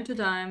time to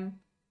time,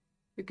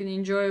 you can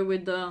enjoy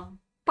with the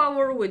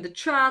power, with the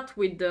chat,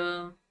 with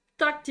the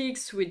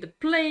tactics, with the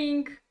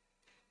playing,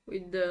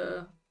 with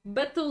the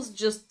battles.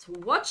 Just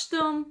watch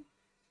them,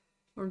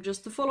 or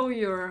just to follow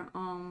your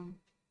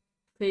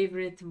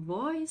favorite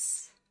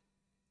voice.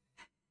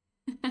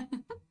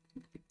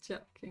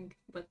 Joking,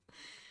 but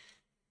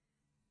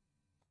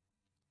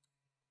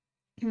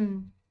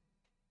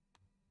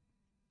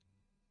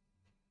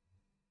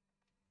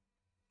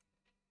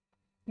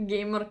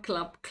gamer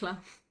club.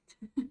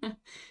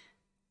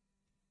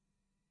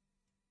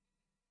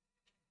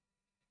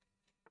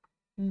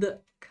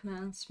 The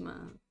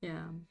clansman,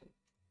 yeah.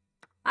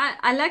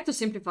 I like to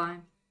simplify.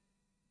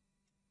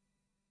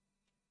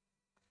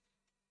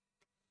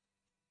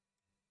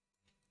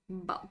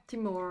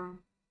 Baltimore.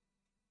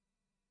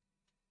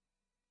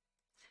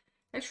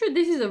 Actually,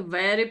 this is a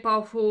very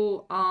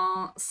powerful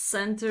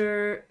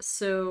center,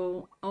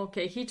 so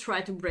okay, he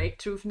tried to break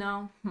truth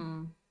now.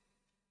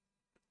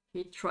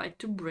 He tried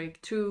to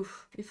break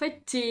truth. If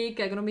I take,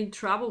 I'm gonna be in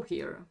trouble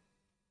here.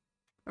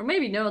 Or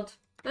maybe not.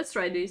 Let's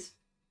try this.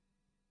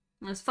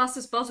 As fast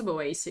as possible,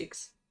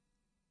 a6.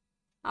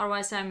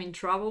 Otherwise, I'm in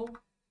trouble.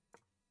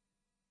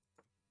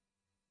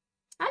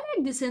 I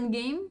like this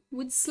endgame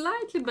with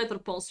slightly better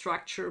pawn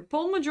structure.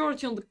 Pawn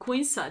majority on the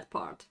queen side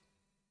part.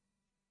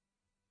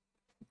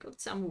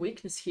 Got some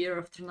weakness here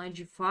after knight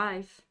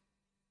g5.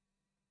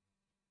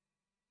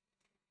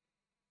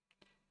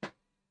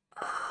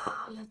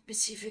 Let me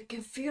see if I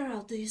can figure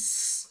out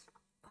this.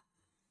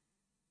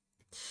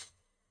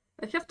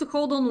 I have to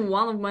hold on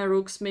one of my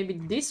rooks, maybe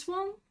this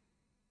one.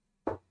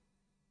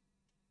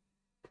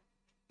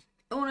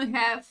 I want to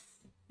have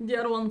the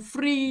other one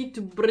free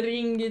to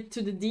bring it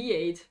to the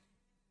d8.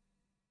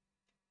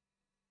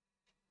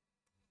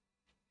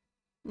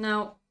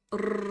 Now,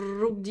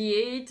 rook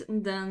d8,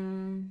 and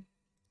then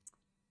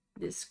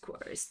this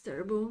square is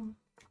terrible.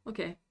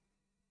 Okay,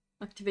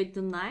 activate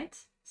the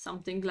knight,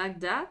 something like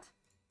that.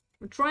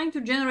 We're trying to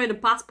generate a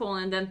pass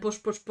pawn and then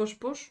push, push, push,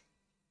 push.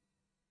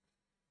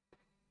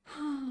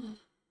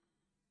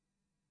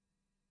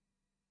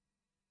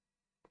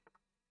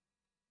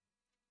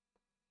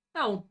 Oh,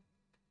 of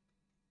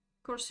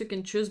course you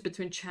can choose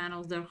between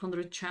channels. There are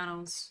 100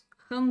 channels.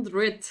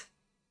 100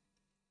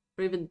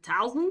 or even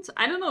 1,000.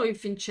 I don't know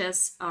if in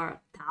chess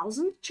are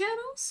 1,000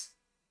 channels.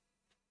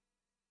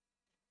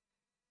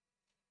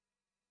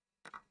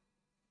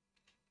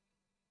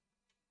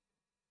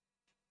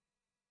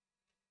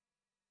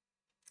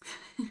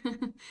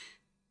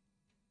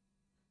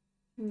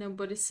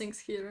 Nobody sings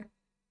here.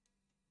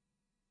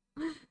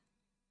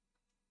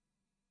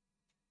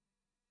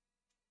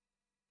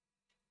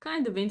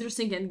 Kind of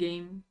interesting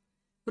endgame.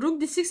 Rook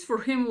d6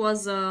 for him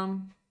was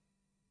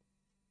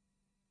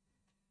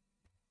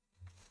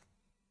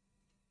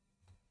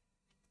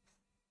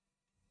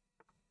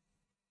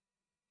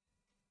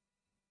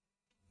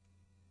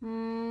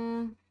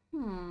So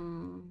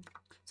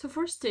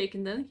first take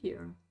and then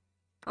here.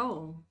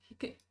 Oh,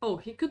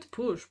 he could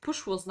push.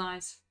 Push was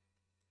nice.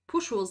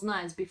 Push was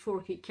nice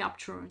before he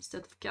capture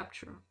instead of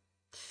capture.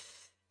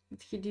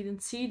 But he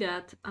didn't see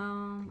that.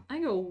 I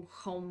go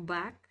home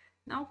back.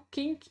 Now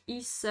king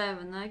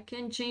e7. I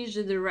can change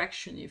the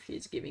direction if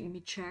he's giving me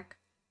check.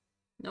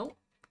 No?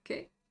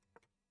 Okay.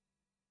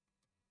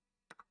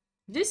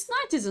 This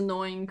knight is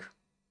annoying.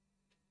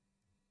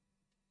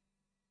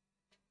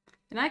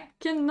 And I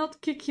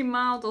cannot kick him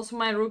out. Also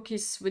my rook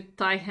is with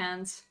tie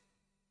hands.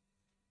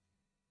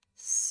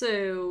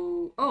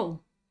 So...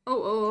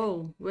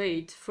 Oh,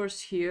 wait.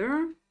 First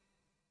here.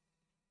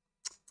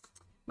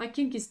 My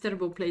king is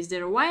terrible place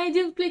there. Why I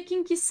didn't play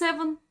king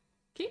e7?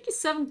 King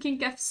e7, king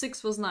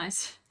f6 was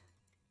nice.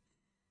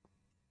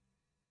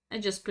 I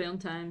just play on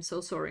time,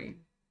 so sorry.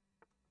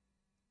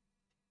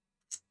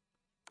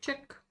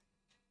 Check.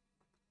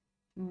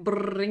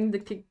 Bring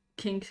the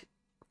king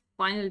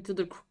finally to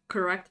the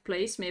correct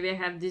place. Maybe I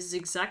have this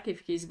zigzag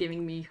if he's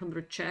giving me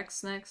 100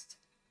 checks next.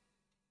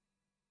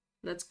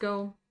 Let's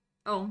go.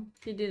 Oh,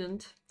 he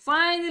didn't.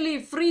 Finally,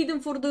 freedom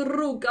for the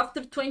rook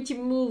after 20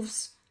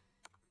 moves.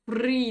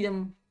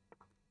 Freedom.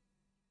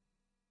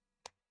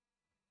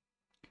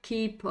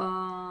 Keep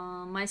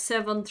my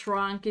 7th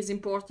rank is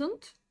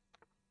important.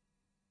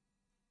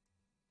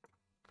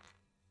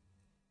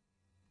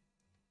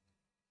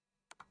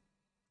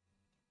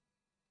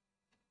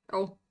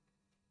 Oh.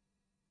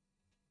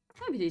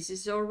 Maybe this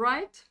is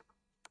alright.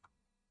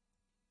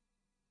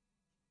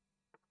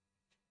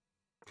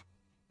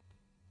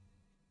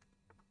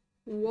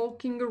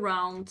 Walking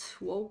around.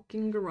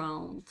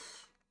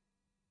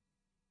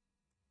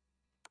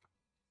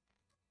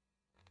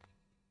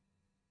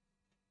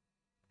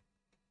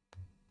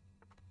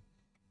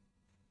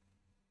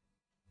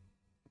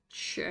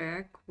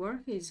 Check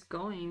where he's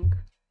going.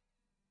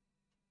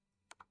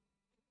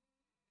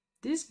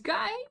 This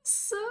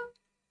guy's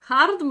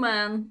hard,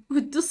 man.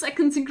 With 2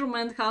 seconds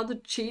increment, how to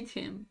cheat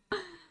him.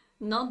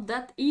 Not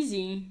that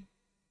easy.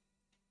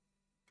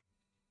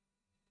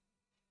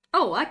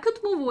 Oh, I could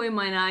move away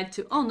my knight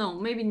too. Oh no,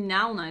 maybe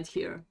now knight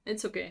here.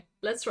 It's okay.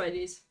 Let's try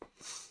this.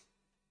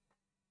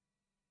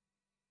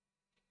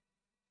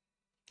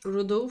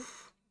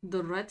 Rudolph,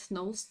 the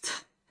red-nosed.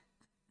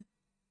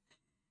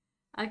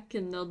 I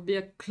cannot be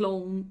a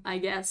clone, I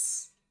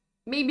guess.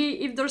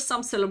 Maybe if there's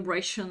some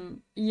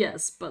celebration,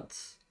 yes, but...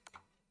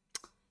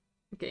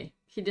 Okay,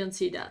 he didn't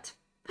see that.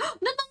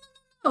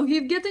 No,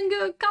 he's getting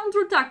a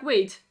counterattack,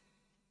 wait.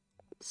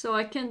 So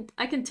I can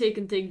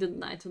take the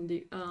knight on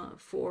the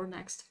 4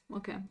 next.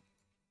 Okay.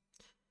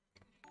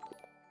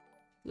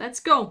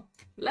 Let's go.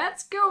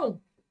 Let's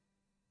go.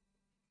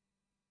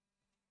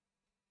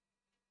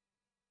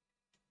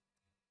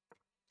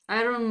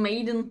 Iron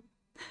Maiden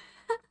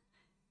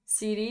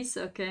series,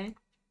 okay.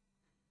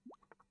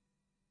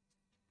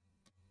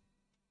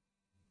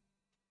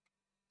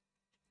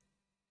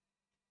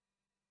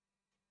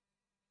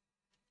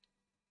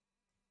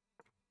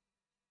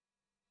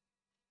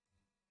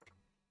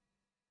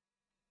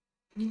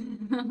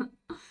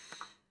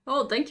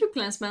 Oh, thank you,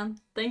 Clansman.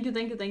 Thank you.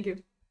 Thank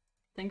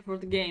you for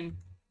the game.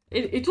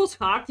 It was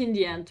hard in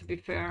the end, to be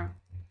fair.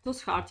 It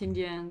was hard in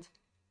the end.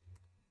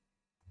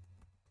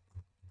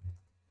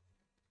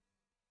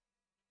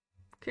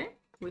 Okay,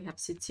 we have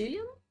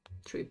Sicilian.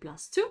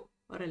 3+2.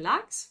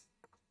 Relax.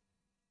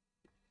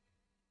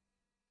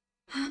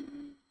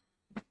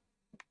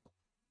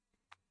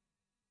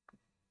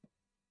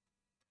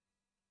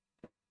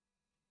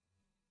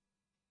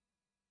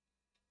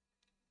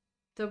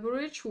 The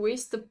bridge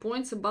wastes the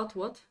points about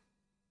what?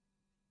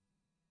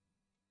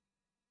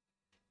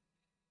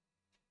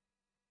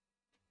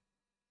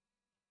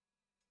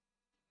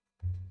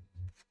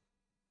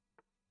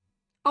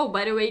 Oh,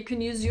 by the way, you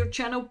can use your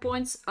channel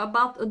points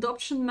about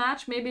adoption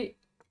match. Maybe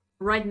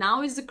right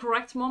now is the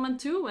correct moment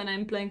too, when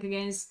I'm playing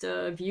against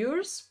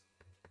viewers.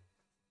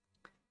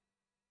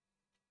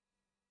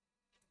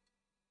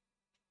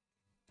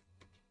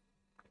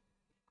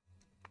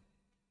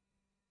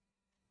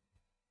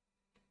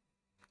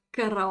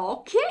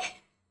 Karaoke?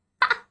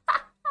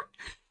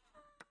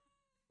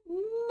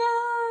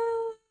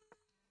 No!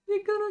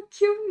 You're gonna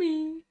kill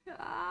me!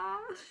 Ah.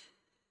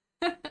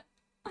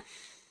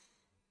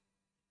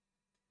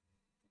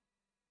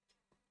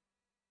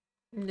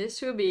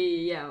 This will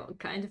be, yeah,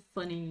 kind of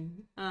funny.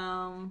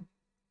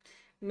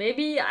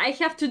 Maybe I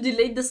have to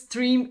delete the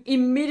stream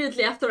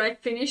immediately after I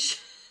finish.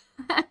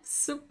 I'm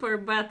super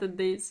bad at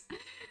this.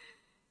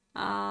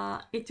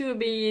 It will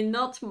be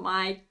not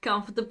my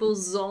comfortable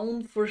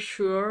zone for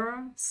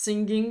sure.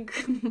 Singing,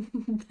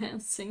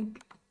 dancing.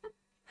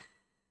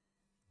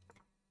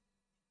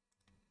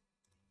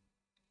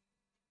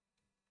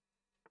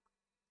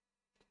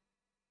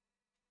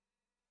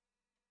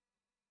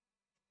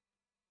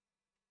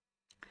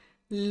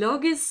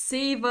 Logis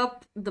save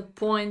up the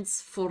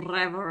points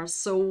forever.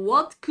 So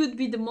what could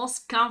be the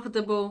most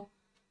comfortable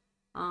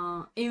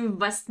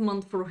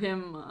investment for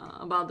him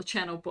about the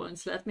channel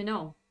points? Let me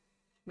know.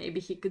 Maybe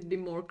he could be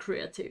more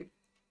creative.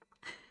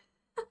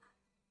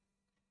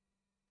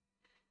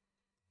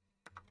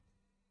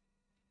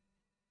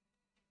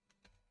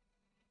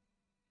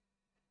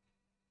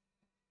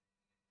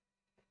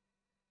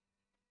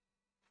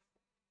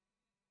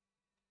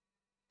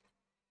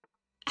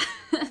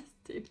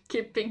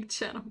 Keeping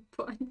channel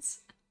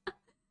points.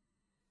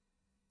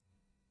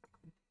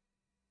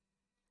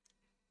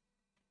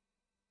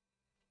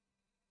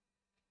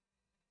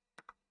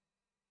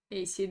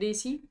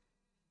 AC/DC.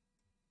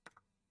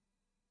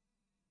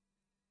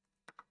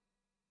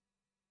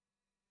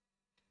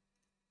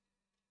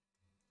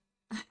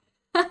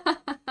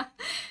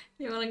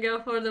 You wanna go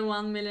for the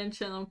 1 million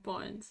channel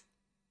points?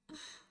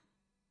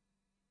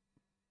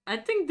 I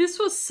think this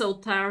was so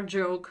tired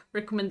joke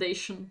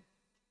recommendation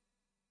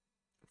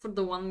for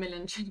the 1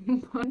 million channel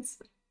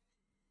points.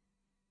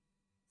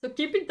 So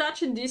keep in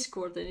touch in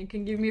Discord and you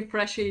can give me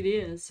fresh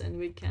ideas and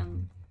we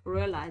can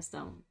realize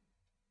them.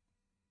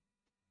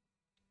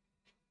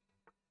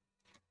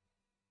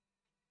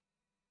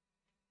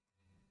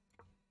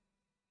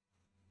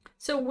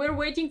 So we're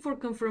waiting for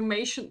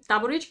confirmation.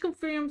 Taborich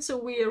confirmed, so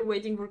we are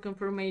waiting for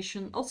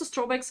confirmation. Also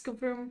Strobex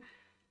confirmed.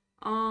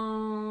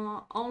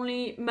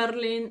 Only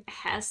Merlin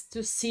has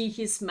to see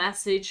his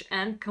message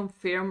and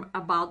confirm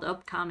about the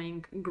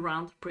upcoming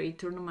Grand Prix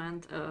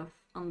tournament of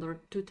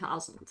under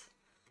 2000.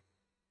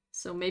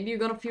 So maybe you're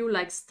gonna feel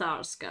like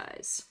stars,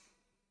 guys.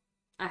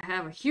 I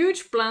have a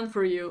huge plan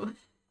for you.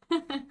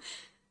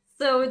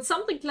 So it's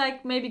something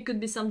like, maybe it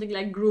could be something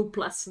like group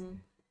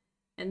lesson.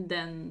 And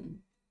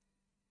then,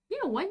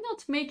 yeah, why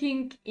not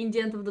making in the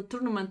end of the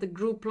tournament a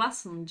group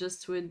lesson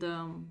just with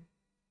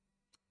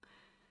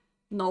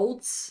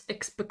notes,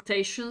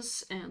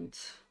 expectations, and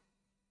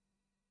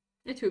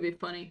it will be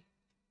funny.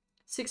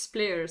 6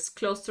 players,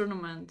 close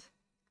tournament.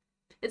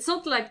 It's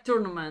not like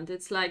tournament,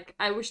 it's like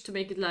I wish to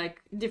make it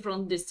like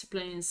different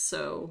disciplines,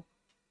 so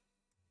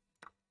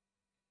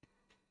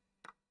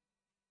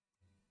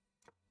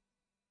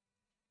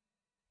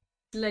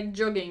like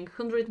jogging,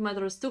 100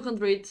 meters,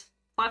 200,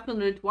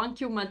 500, 1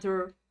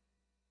 kilometer,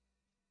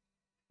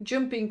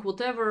 jumping,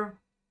 whatever.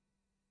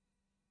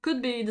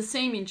 Could be the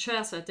same in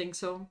chess, I think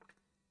so.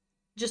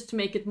 Just to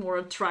make it more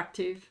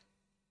attractive.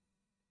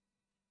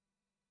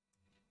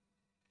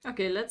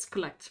 Okay, let's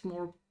collect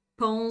more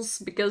pawns,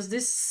 because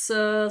this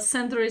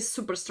center is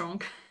super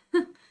strong.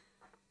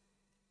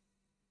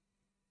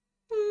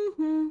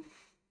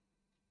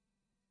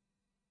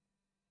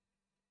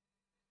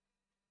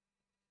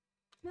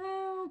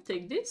 I'll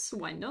take this,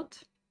 why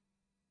not?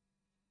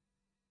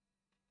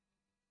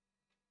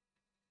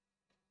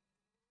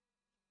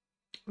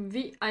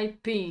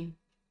 VIP.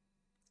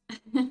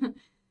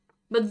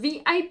 But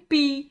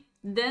VIP,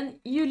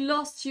 then you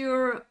lost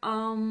your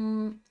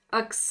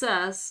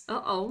access.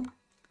 Uh-oh.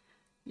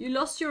 You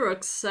lost your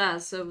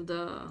access of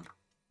the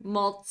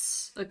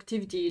mods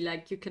activity,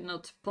 like you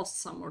cannot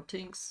post some more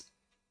things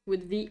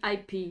with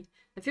VIP.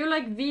 I feel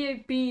like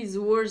VIP is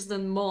worse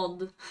than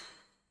mod.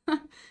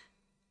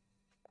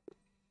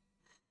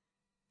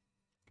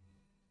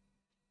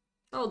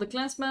 Oh, the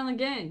clansman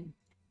again.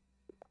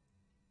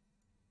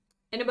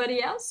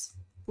 Anybody else?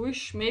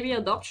 Wish maybe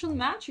adoption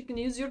match? You can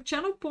use your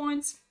channel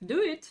points.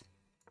 Do it.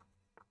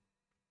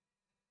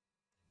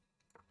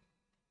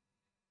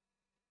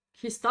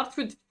 He starts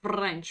with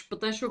French,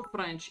 potential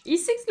French.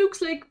 E6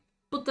 looks like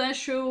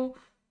potential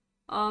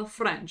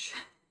French.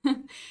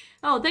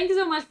 Oh, thank you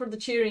so much for the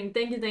cheering.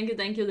 Thank you, thank you,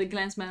 thank you, the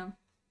clansman.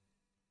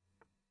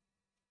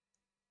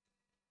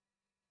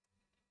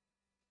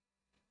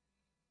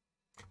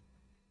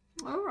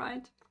 All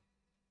right.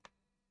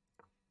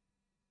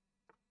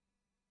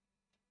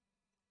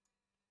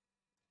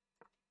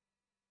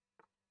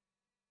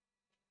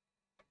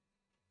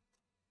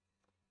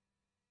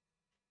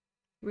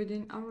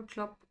 Within our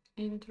club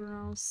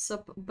internal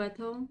sub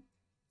battle.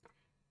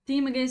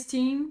 Team against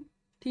team.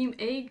 Team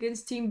A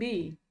against team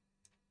B.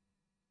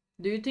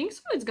 Do you think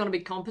so? It's gonna be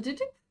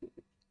competitive?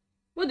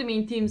 What do you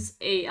mean teams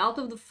A? Out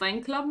of the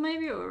fan club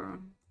maybe,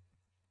 or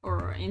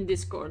in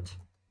Discord?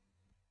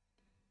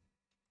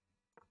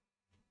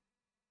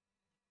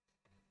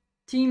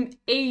 Team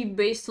A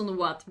based on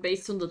what?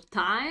 Based on the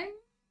time?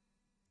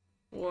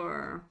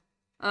 Or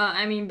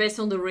I mean based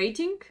on the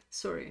rating?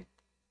 Sorry.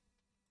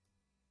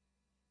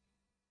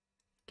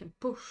 Can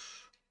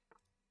push.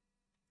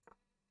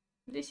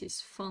 This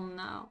is fun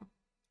now.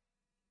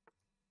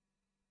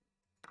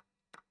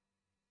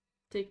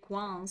 Take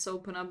once,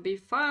 open up B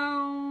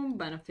file,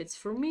 benefits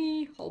for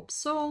me, hope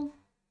so.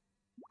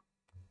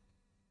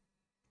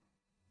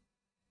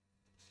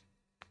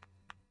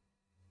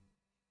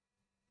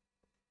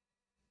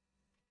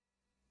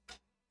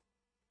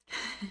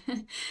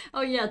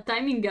 Oh yeah,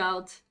 timing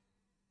out.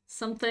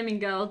 Some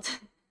timing out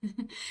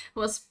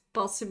was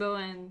possible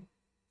and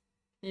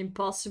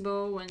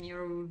impossible when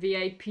you're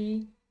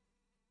VIP.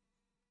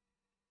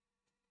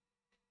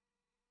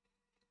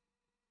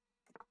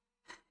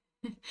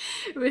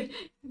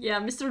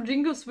 Yeah, Mr.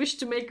 Jingles wished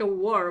to make a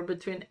war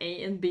between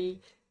A and B.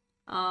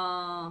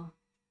 Yeah,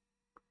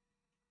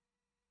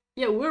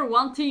 we're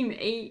one team,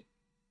 A,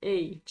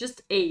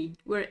 just A.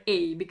 We're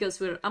A because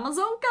we're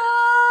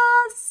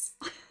Amazonkas!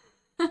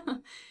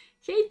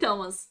 Hey,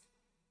 Thomas.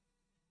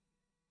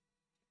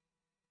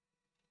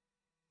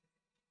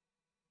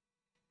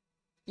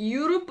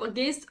 Europe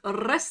against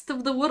rest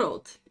of the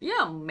world.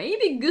 Yeah,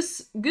 maybe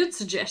good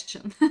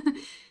suggestion.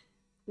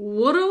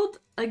 world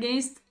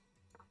against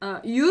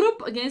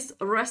Europe against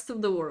the rest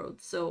of the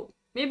world. So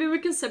maybe we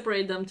can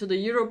separate them to the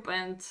Europe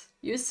and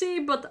USA,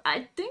 but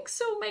I think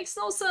so makes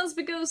no sense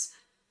because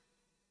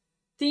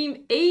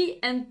Team A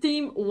and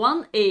Team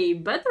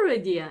 1A, better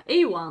idea,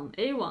 A1,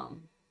 A1.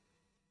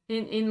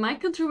 In my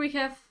country we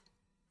have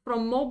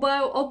from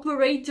mobile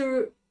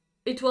operator,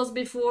 it was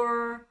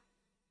before,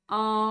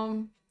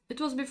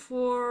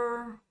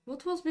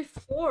 what was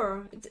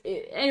before?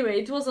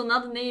 Anyway, it was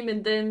another name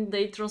and then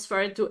they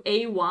transferred it to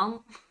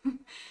A1.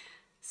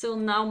 So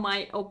now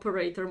my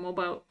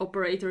mobile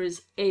operator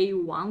is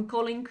A1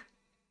 calling.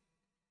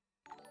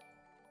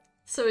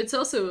 So it's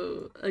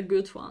also a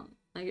good one,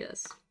 I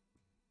guess.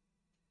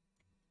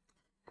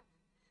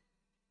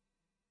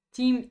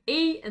 Team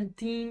A and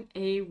Team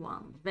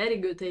A1. Very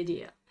good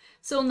idea.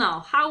 So now,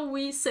 how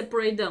we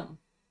separate them?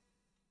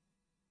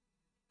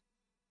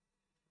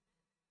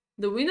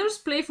 The winners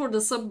play for the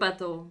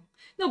sub-battle.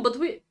 No, but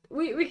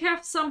we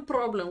have some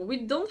problem.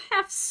 We don't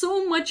have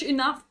so much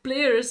enough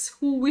players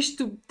who wish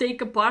to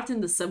take a part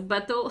in the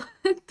sub-battle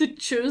to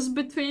choose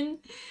between.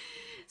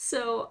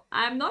 So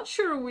I'm not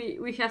sure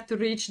we have to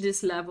reach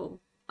this level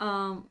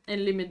and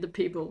limit the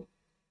people.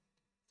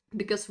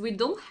 Because we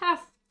don't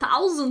have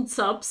 1,000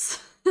 subs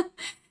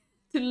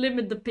to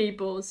limit the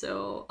people.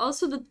 So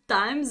also the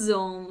time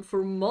zone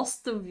for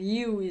most of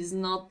you is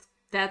not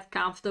that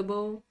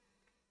comfortable.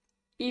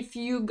 If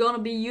you're gonna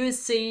be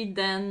USA,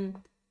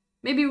 then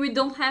maybe we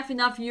don't have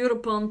enough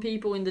European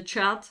people in the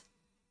chat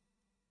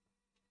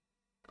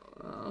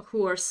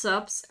who are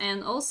subs,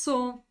 and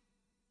also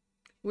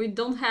we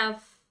don't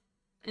have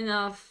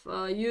enough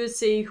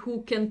USA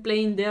who can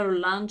play in their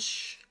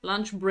lunch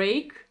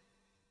break.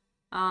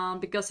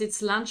 Because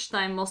it's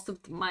lunchtime, most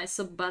of my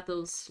sub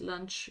battles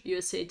lunch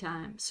USA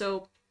time.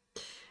 So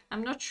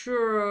I'm not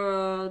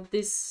sure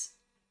this.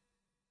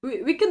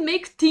 We can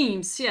make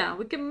teams, yeah,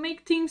 we can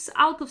make teams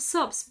out of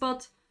subs,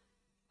 but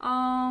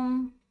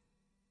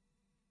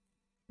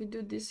we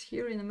do this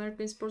here in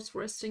American sports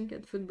wrestling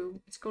and football.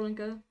 It's calling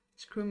a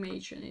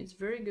scrimmage and it's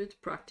very good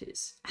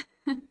practice.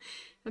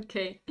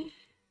 Okay.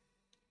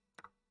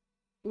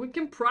 We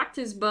can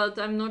practice, but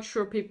I'm not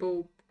sure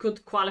people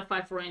could qualify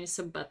for any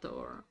sub battle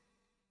or.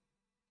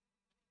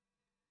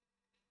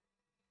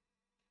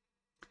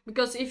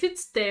 Because if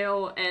it's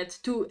Theo at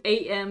 2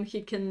 AM,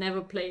 he can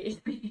never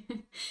play.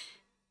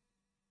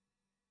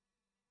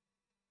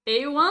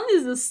 A1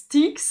 is a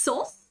steak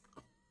sauce?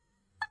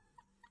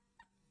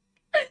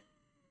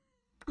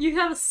 You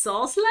have a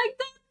sauce like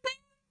that?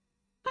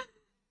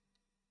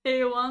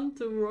 A1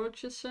 to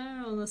Rochester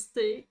on a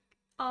steak.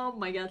 Oh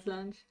my god,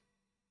 lunch.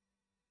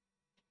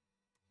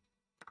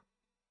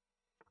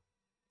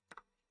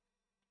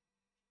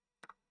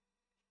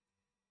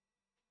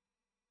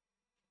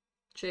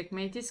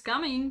 Checkmate is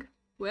coming.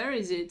 Where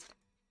is it?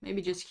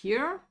 Maybe just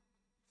here?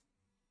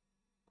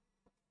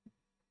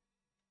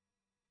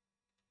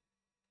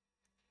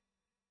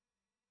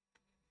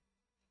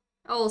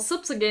 Oh,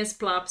 subs against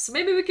plebs.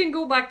 Maybe we can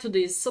go back to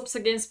this, subs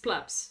against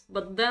plebs.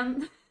 But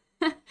then,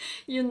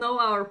 you know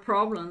our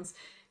problems.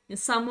 In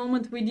some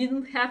moment we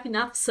didn't have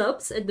enough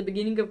subs at the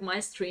beginning of my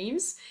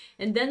streams,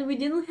 and then we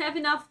didn't have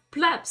enough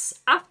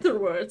plebs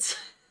afterwards.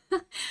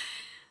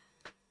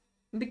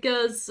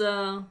 Because,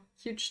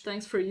 huge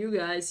thanks for you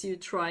guys, you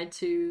tried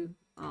to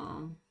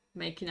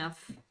make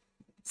enough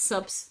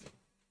subs.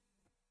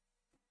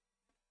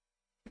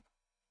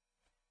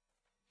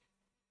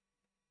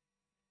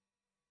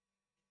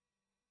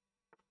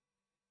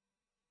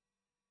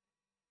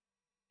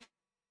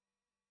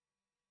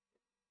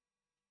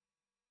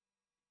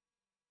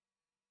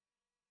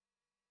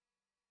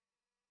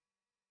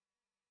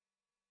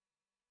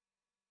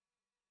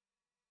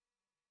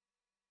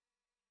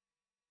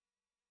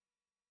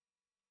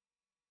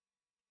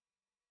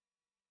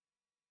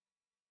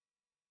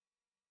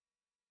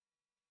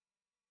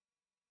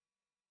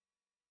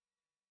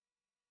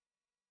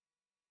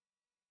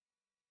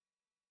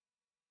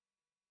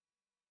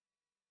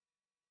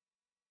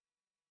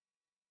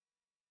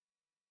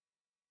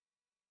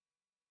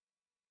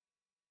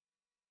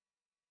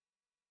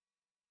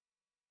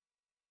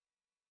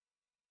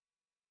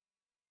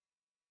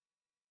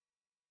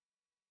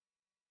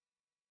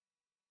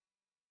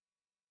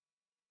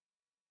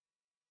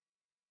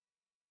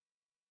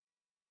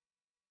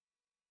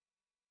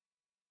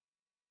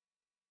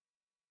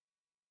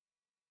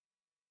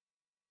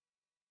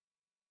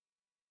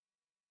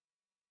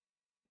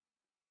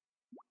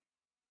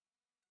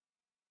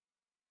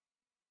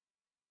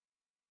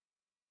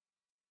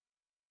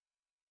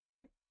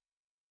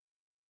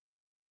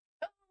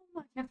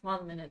 I have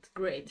 1 minute,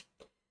 great.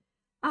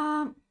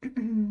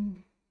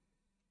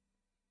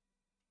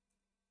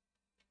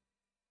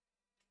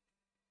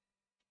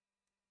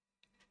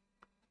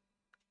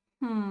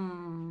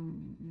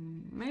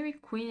 Maybe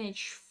queen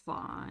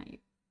h5,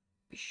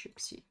 bishop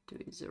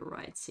c2 is the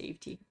right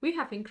safety. We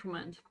have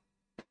increment.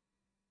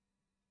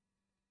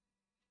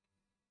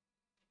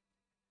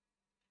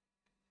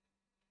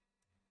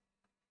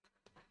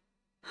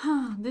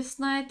 This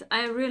night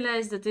I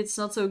realized that it's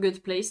not so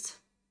good placed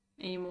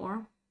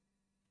anymore.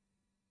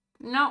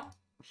 Now,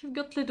 he's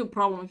got little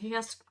problem. He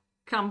has to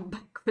come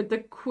back with the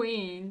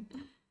queen.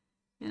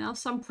 You know,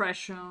 some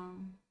pressure.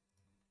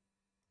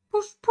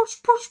 Push,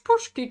 push, push,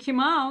 push, kick him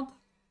out.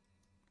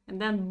 And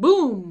then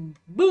boom,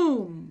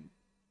 boom,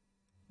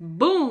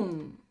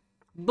 boom,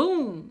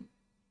 boom.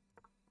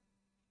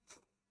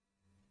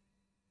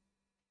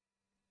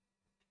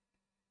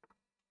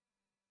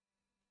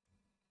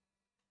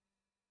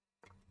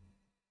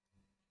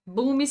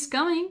 Boom is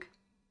coming.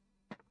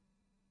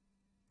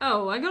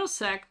 Oh, I got a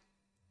sack.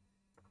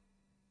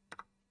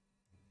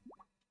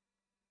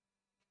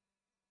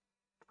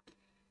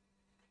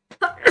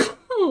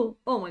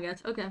 Oh my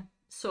god, okay,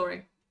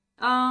 sorry.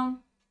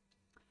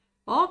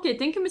 Okay,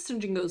 thank you, Mr.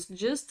 Jingles.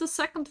 Just a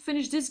second to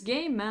finish this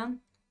game, man.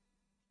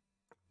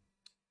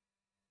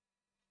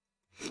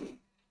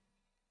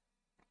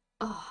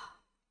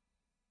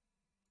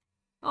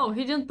 Oh,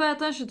 he didn't pay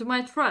attention to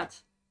my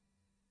threat.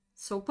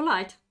 So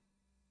polite.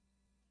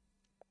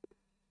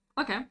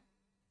 Okay,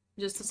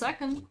 just a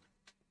second.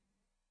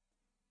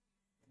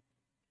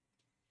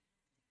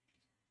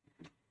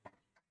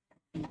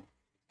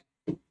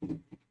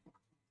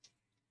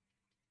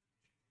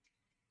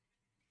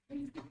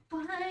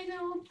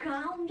 Final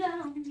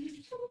countdown.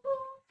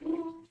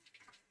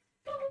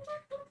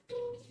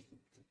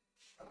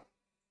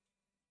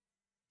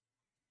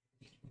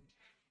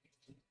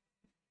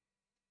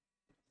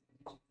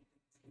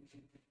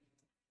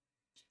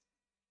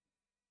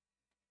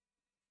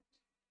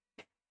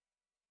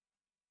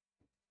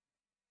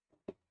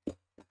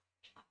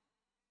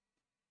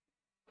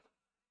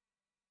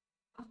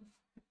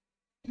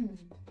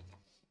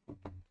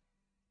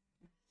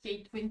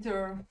 Hate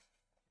winter.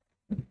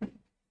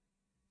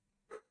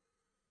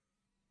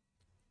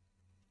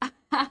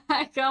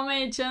 How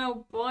many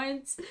channel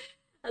points?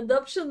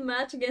 Adoption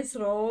match against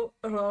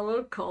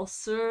roller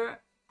coaster.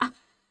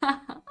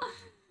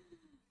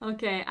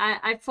 Okay,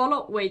 I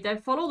follow. Wait, I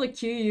follow the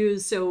QU.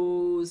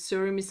 So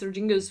sorry, Mr.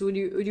 Jingles. Would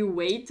you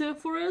wait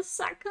for a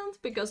second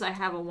because I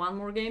have one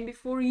more game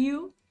before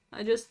you?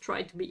 I just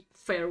try to be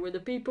fair with the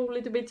people a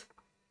little bit.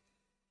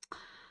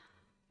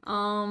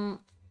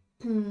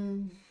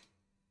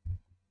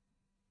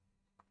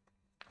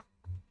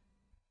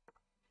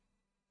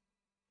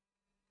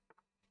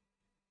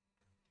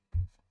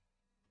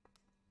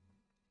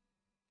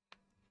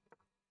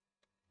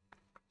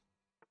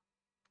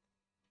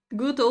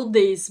 Good old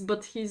days,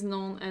 but he's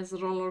known as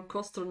Roller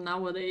Coaster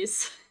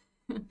nowadays.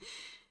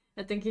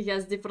 I think he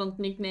has different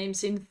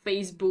nicknames in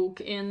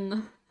Facebook,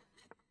 in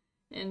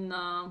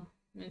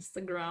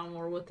Instagram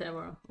or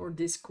whatever, or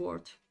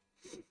Discord.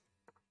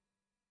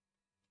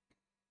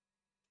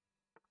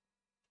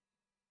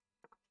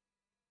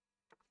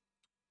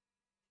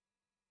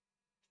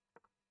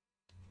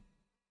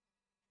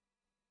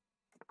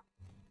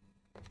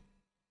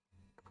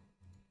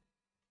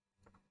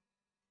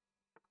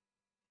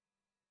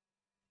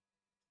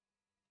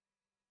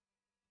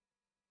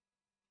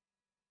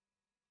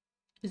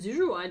 As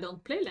usual, I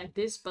don't play like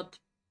this, but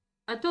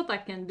I thought I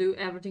can do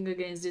everything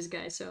against this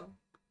guy, so...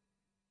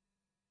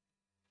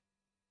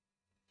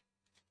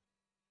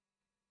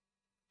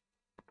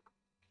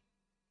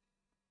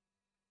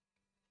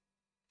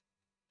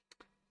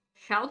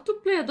 How to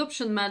play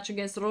adoption match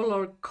against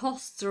Roller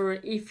Coaster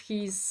if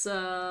he's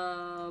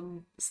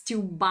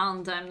still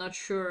banned, I'm not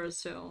sure,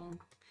 so...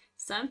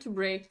 It's time to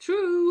break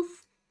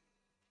truth!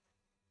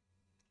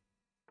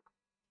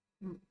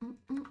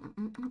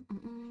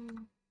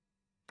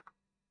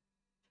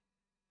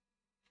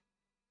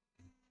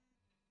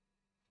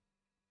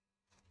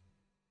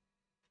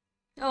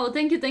 Oh,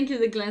 thank you,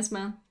 the glance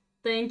man.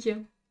 Thank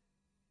you.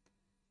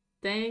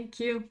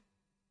 Thank you.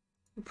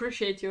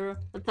 Appreciate your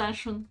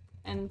attention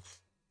and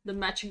the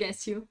match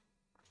against you.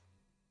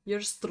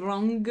 You're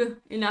strong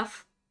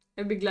enough.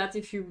 I'd be glad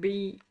if you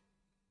be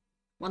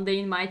one day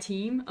in my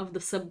team of the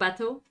sub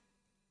battle.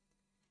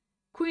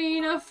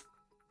 Queen of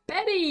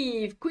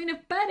Petty! Queen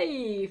of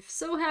Petty!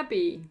 So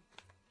happy.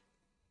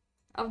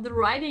 Of the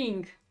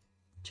writing.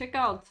 Check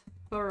out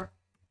her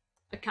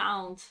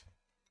account.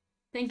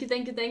 Thank you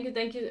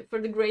for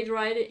the great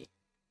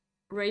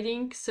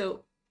rating.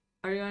 So,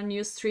 are you a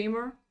new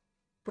streamer?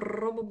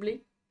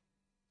 Probably.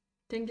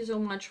 Thank you so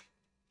much.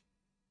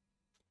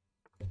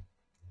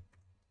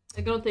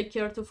 I'm gonna take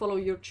care to follow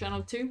your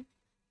channel too.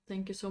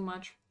 Thank you so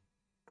much.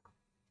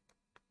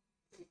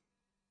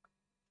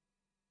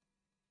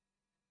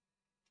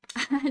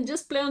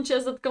 Just play on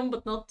chess.com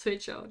but not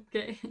Twitch,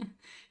 okay.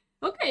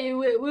 Okay,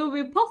 it will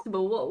be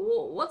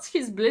possible. What's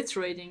his blitz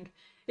rating?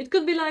 It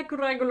could be like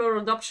regular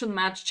adoption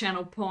match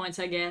channel points,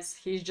 I guess.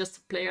 He's just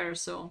a player,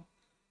 so...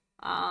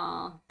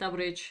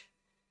 average.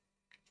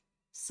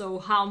 So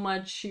how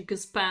much you could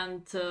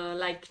spend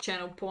like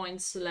channel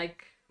points,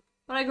 like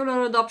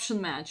regular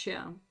adoption match,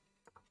 yeah.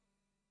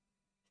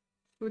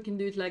 We can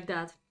do it like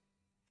that.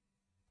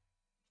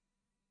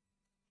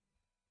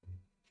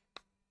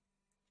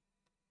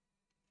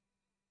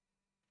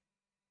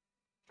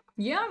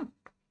 Yeah.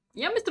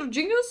 Yeah, Mr.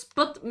 Jingus,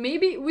 but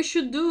maybe we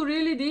should do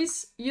really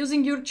this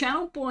using your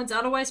channel points,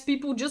 otherwise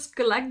people just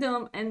collect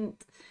them and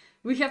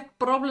We have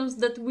problems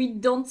that we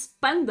don't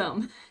spend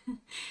them.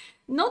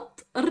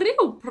 Not a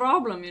real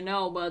problem, you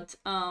know, but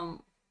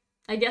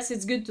I guess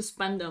it's good to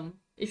spend them.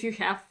 If you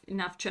have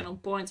enough channel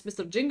points,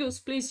 Mr. Jingles,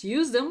 please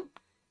use them,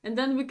 and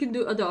then we can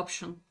do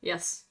adoption.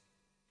 Yes.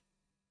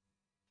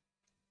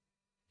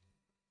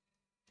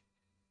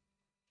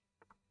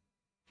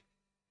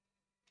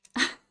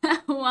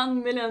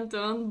 $1 million to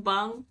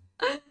unban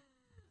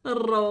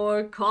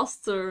roller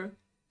coaster.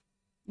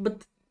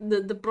 But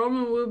the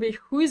problem will be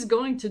who is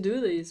going to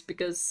do this,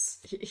 because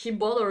he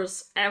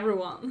bothers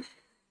everyone.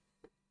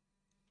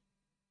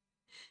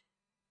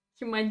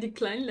 He might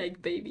decline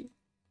like baby.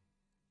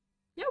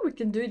 Yeah, we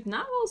can do it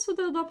now also,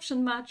 the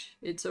adoption match.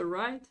 It's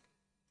alright.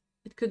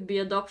 It could be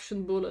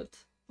adoption bullet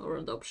or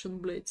adoption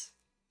blitz.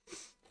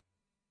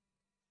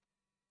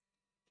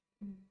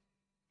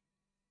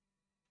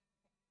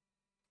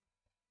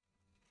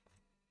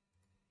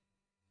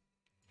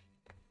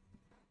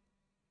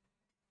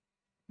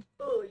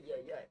 Oh, yeah,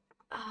 yeah.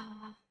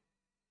 Ah.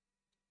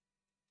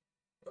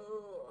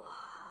 Oh.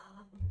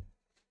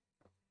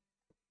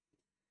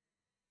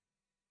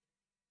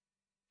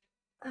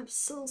 I'm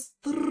so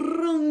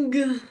strong.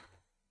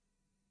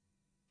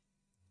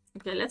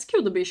 Okay, let's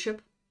kill the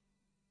bishop.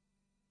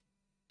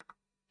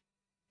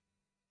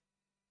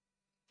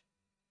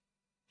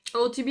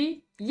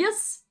 OTB?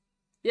 Yes!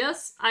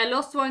 Yes, I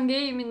lost one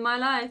game in my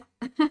life.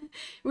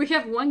 We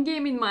have one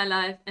game in my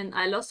life, and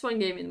I lost one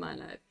game in my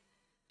life.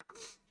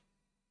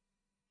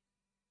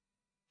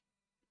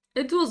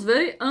 It was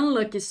very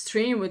unlucky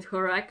stream with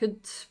her. I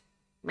could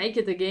make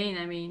it again.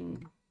 I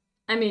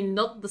mean,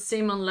 not the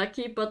same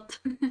unlucky, but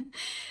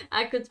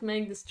I could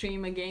make the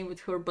stream again with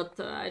her. But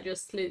I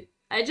just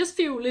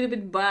feel a little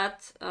bit bad.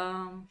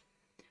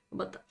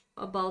 But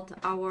about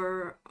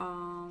our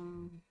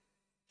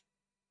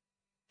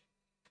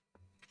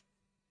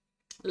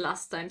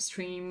last time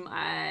stream,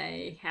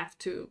 I had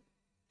to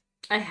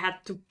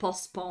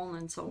postpone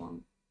and so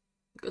on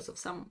because of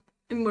some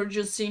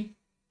emergency.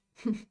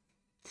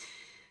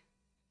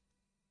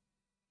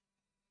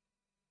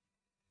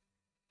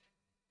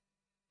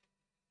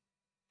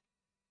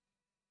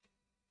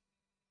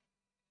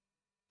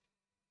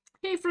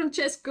 Hey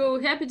Francesco,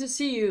 happy to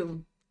see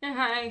you. Yeah,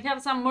 I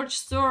have some merch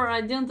store.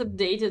 I didn't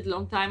update it a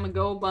long time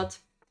ago, but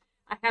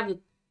I have the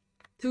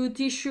 2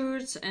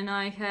 t-shirts and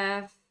I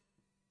have...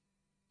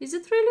 Is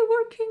it really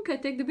working? I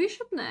take the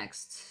bishop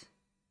next.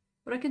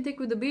 Or I can take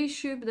with the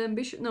bishop, then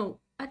bishop... No,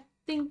 I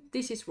think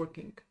this is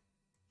working.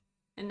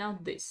 And now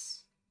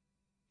this.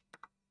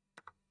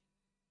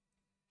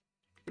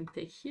 I can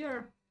take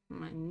here.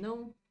 I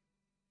know.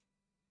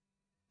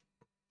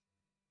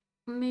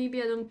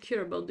 Maybe I don't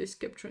care about this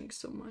capturing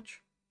so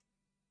much.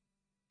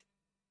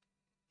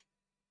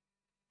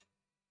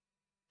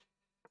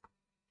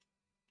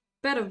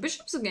 Pair of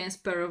bishops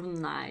against pair of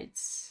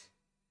knights.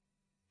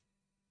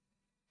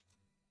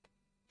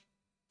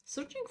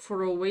 Searching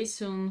for a way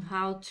on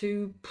how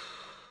to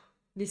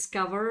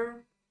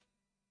discover.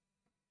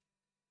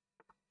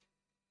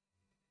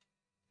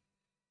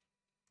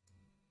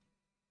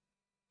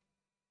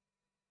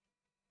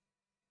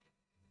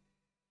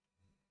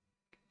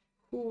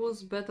 Who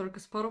was better,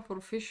 Kasparov or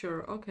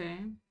Fischer? Okay,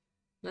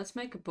 let's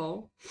make a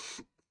poll.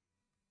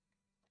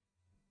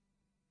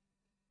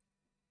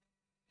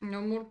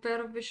 No more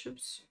pair of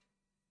bishops.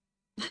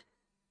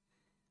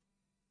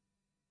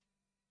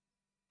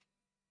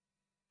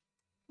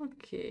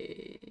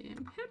 Okay,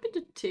 I'm happy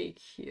to take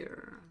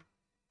here.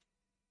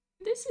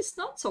 This is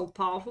not so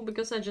powerful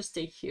because I just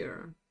take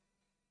here.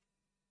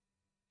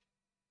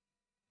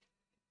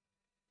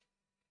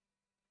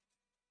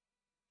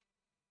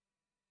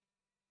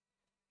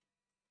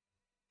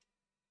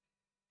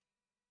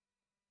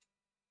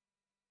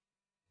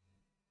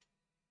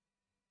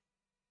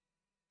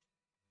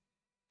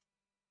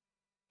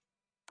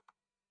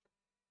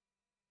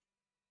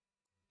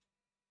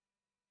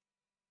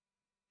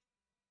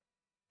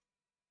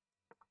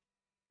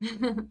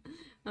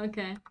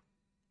 Okay.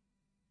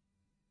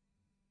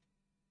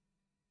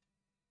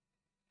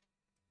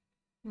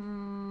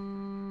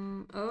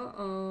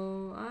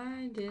 Uh-oh,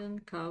 I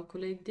didn't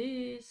calculate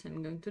this.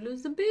 I'm going to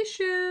lose the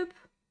bishop.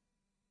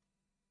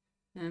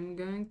 I'm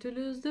going to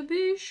lose the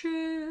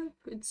bishop.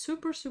 It's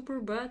super, super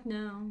bad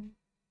now.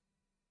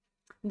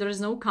 There is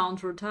no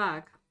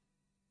counterattack.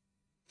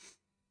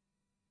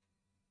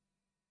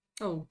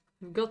 Oh,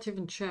 we've got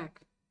even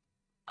check.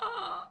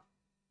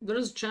 There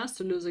is a chance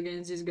to lose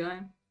against this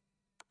guy.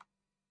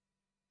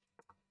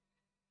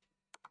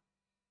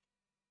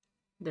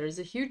 There is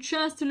a huge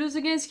chance to lose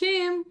against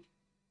him.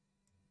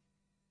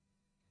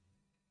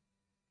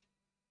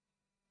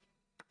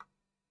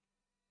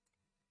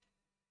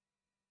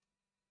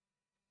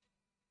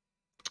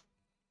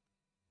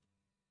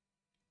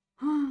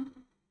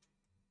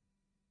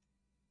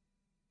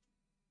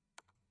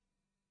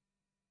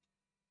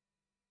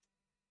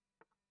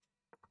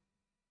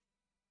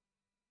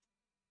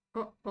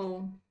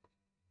 Uh-oh.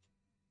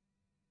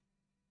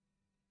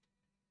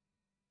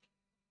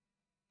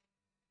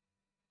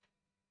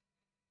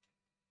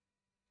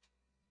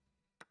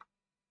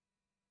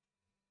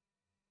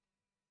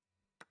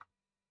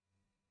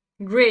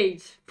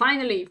 Great.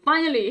 Finally,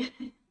 finally.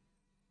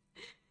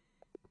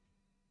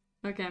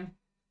 Okay.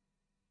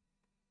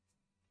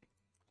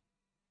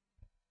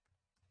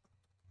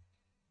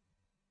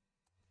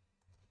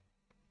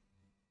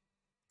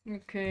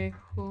 Okay,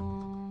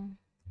 who's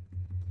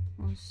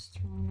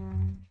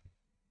stronger?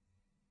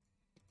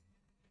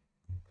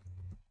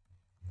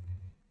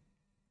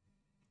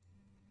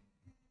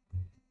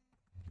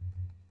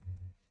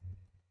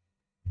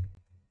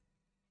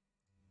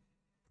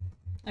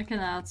 I can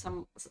add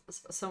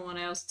someone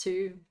else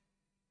too.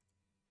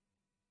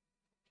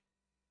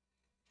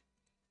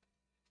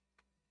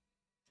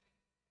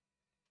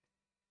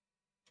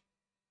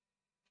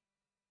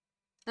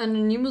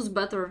 Anonymous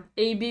better.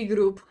 AB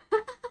group.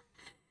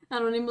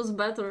 Anonymous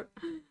better.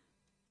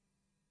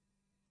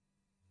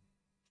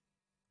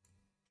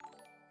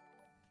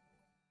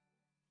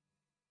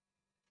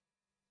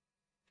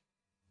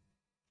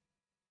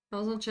 I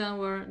was on channel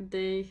where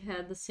they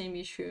had the same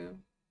issue.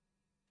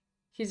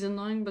 He's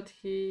annoying, but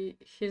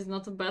he's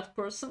not a bad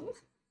person.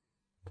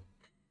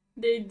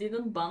 They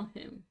didn't ban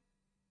him.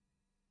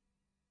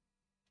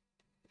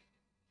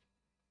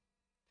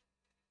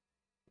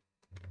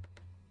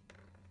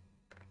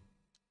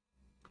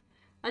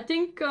 I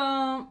think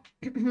yeah,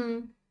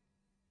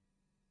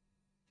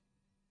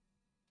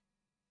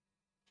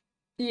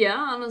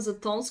 Anna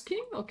Zatonsky.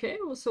 Okay,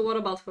 so what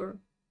about her?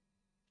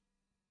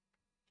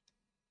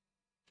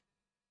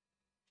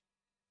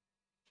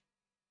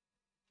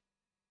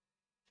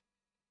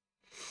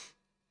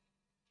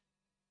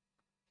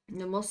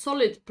 The most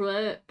solid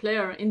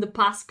player in the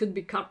past could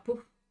be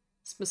Karpov,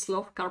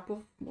 Smyslov,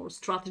 Karpov, more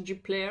strategy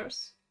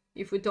players.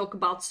 If we talk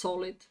about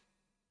solid,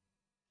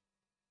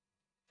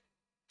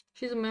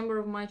 she's a member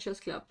of my chess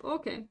club.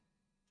 Okay.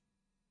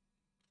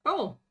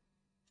 Oh,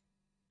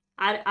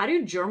 are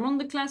you German,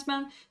 the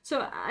classman?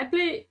 So I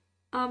play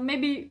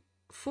maybe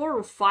 4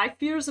 or 5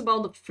 years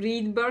about the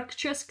Friedberg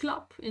Chess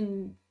Club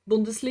in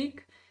Bundesliga.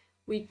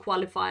 We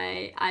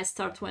qualify. I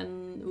start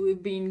when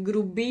we've been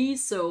Group B,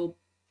 so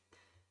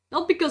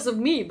not because of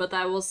me, but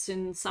I was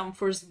in some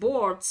first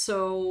board,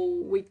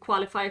 so we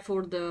qualify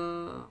for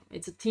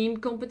it's a team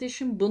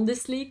competition,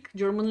 Bundesliga,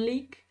 German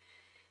league,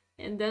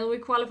 and then we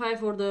qualify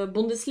for the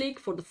Bundesliga,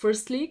 for the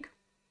first league,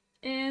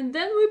 and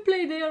then we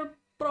play there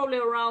probably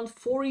around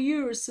 4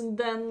 years, and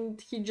then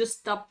he just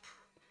stopped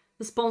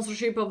the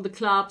sponsorship of the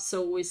club,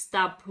 so we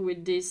stopped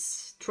with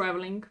this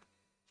traveling.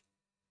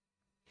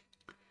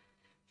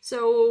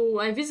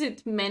 So I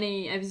visited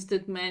many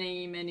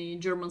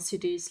German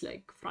cities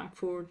like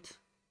Frankfurt.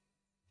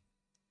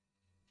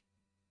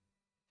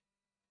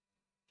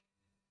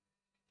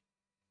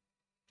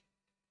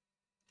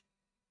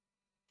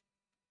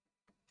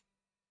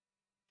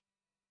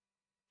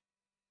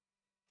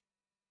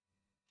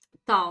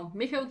 Tau,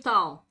 Michael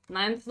Tau,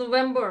 9th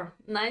November,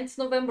 9th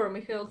November,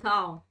 Michael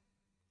Tau.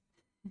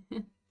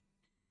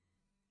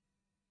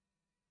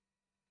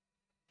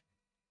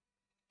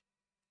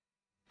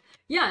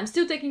 Yeah, I'm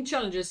still taking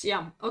challenges,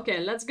 yeah. Okay,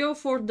 let's go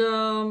for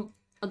the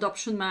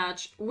adoption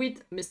match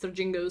with Mr.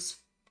 Jingles.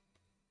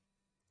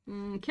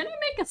 Can I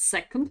make a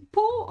second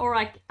poll, or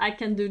I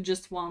can do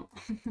just one?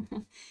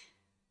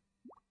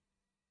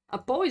 A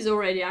poll is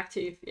already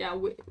active, yeah.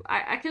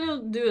 I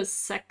cannot do a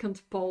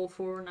second poll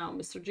for now,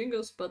 Mr.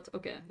 Jingles, but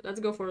okay, let's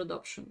go for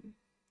adoption.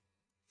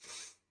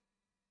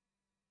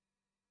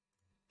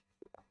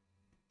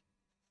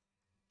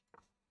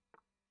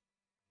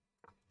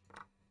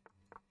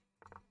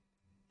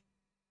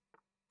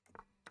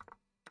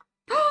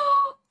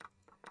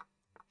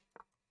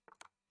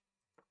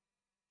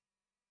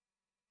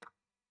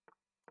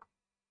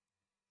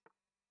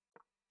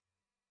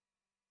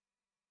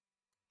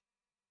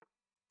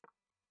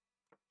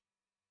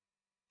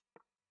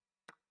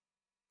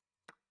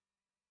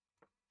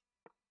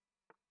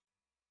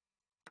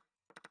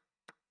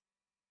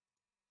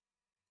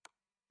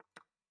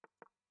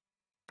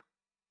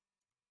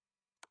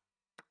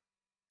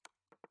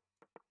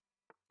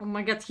 Oh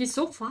my god, he's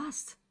so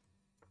fast.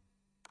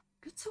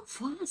 He's so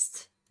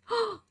fast.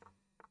 Oh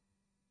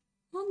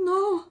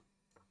no.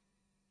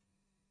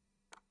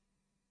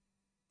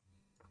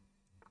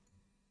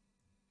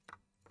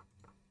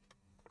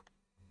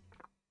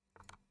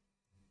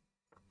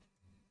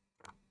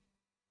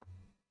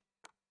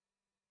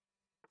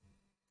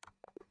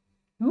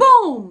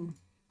 Boom!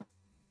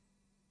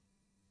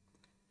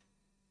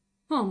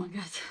 Oh my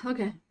god,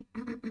 okay.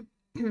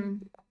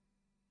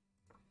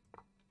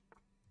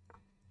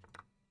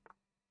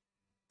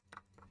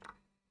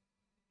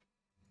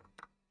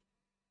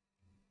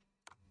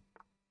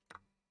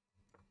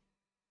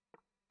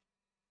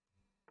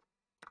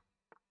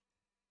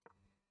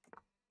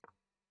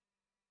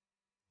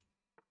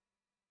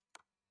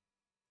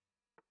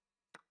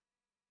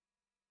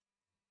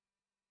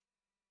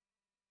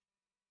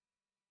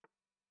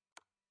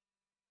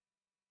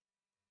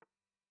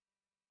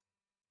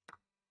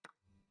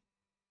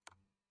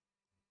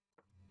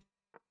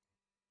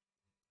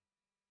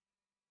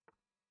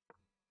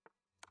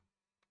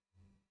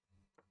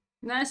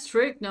 Nice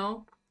trick,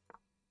 no?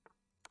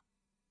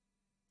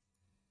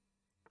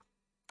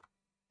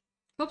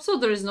 Hope so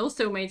there is no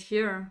stalemate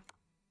here.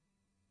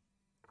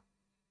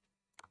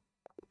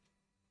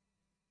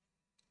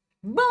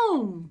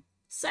 Boom!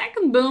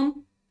 Second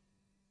boom!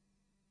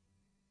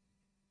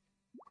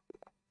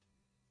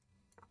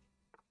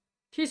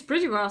 He's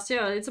pretty fast,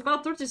 yeah. It's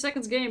about 30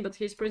 seconds game, but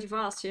he's pretty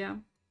fast, yeah.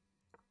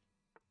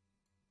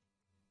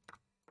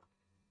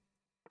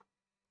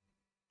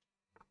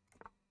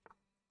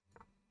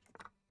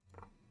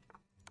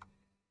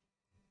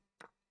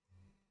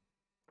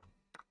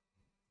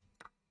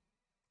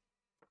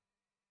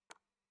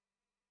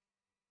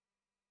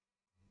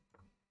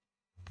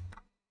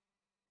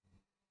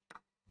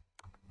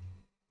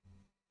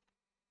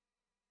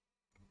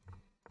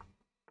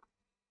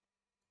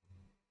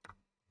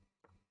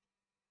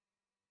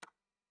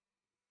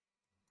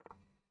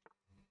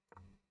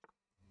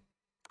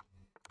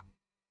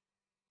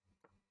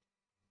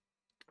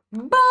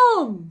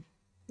 Boom!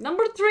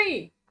 Number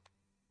 3.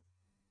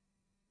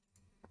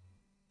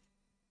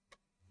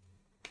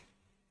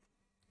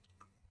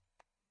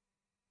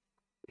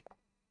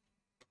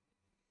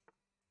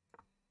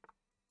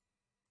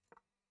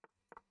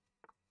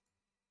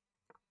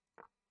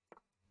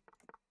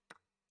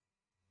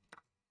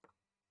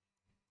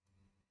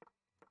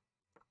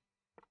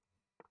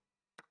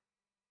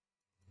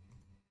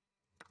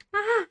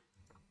 Ah!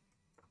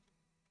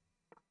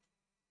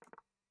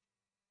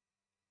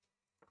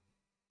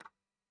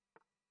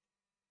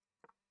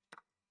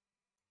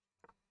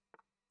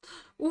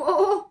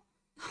 Whoa!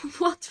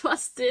 What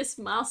was this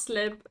mouse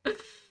slip?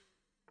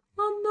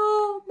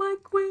 Oh no, my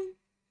queen.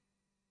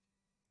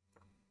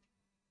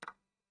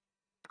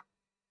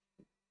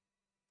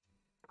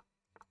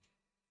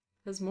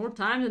 Has more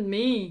time than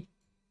me.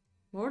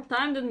 More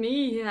time than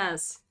me he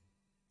has.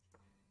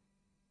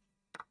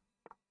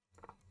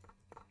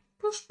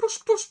 Push, push,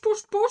 push,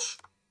 push, push.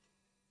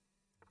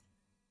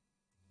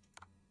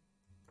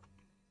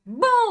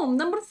 Boom!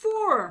 Number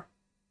 4.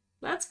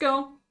 Let's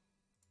go.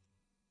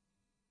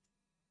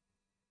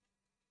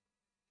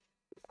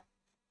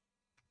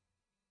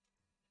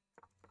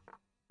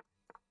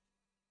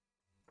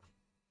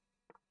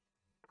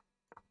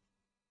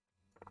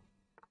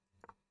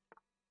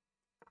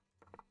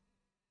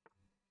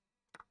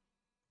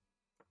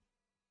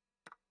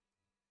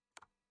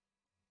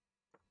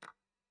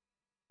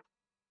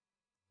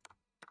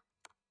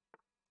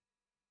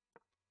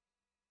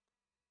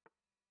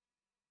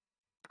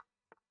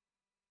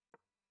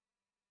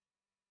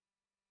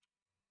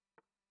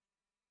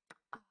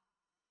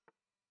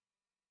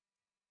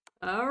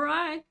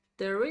 Alright,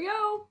 there we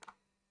go.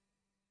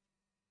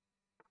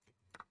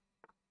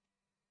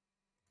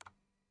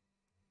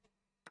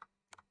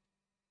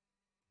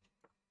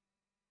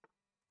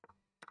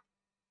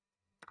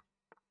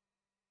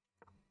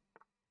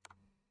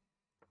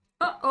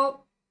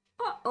 Uh-oh.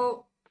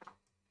 Uh-oh.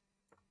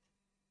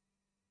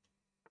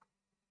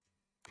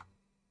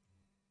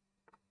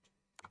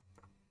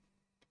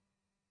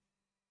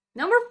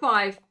 Number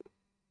 5.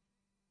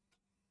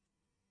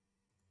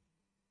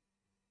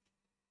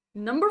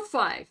 Number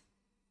 5.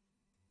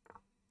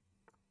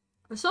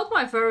 It's not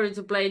my favorite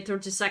to play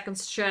 30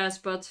 seconds chess,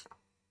 but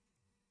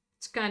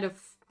it's kind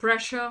of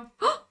pressure.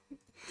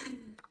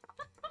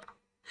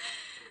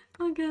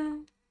 Okay.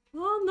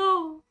 Oh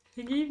no,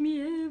 he gave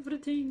me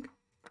everything.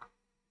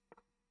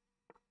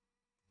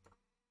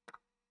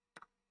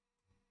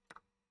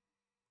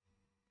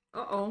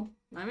 Uh-oh,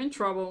 I'm in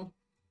trouble.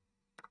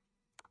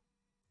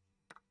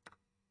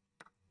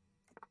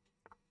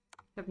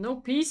 I have no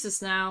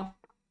pieces now.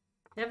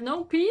 I have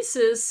no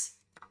pieces.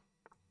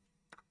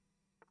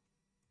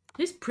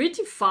 He's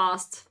pretty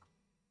fast.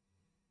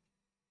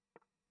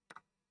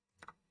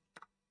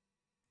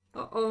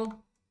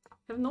 Uh-oh. I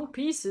have no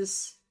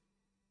pieces.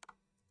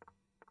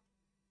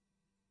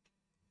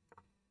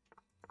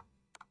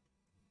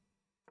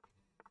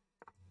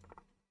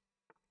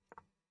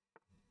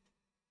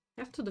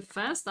 I have to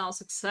defense now.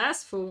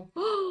 Successful.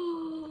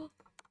 Oh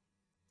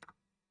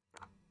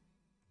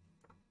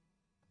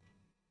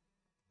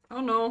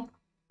no.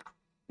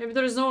 Maybe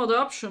there is no other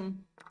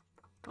option.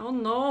 Oh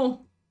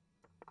no.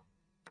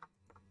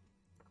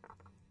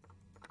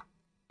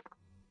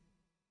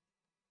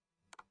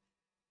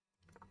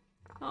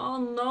 Oh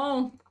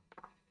no.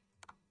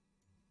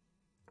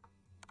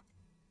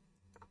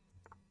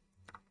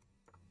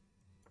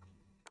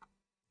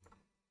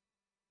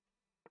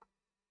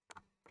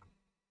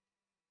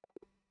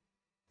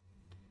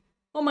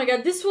 Oh my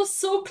god, this was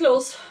so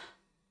close.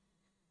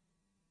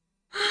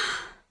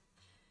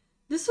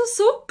 This was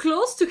so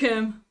close to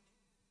him.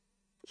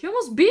 He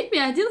almost beat me.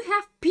 I didn't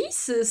have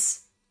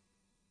pieces.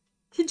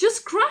 He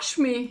just crushed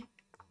me.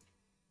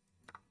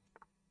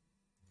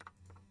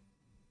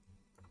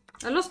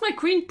 I lost my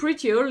queen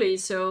pretty early,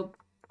 so...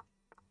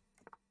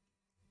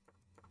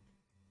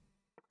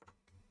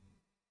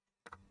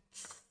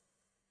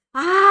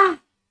 Ah!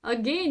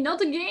 Again,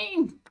 not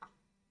again!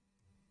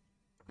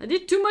 I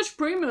did too much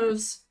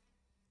pre-moves.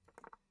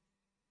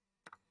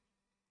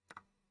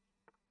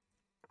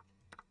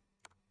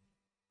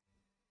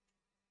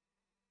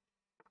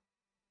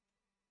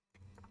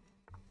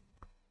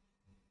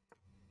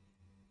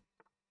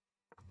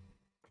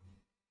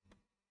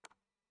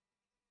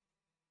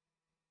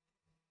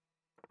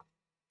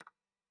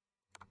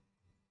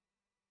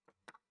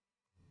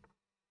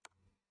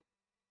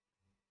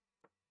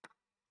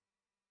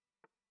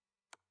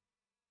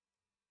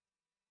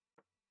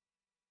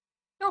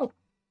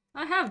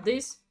 I have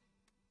this.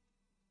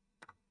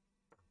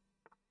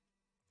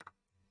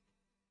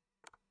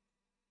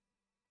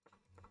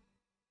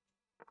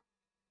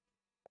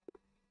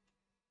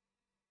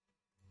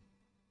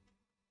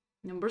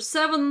 Number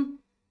 7.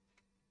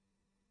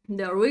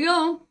 There we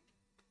go.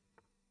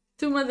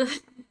 Too much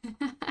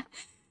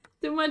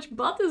too much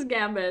Bottas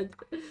Gambit.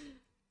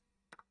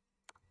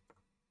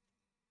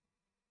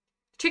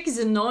 Check is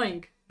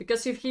annoying,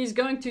 because if he's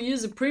going to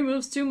use the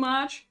pre-moves too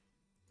much,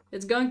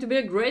 it's going to be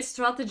a great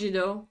strategy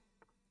though.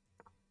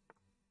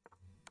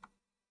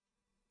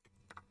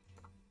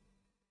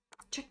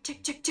 Check,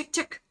 check, check, check,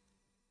 check.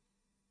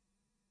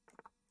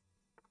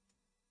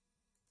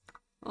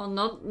 Oh,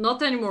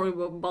 not anymore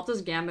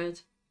Bottas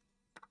Gambit.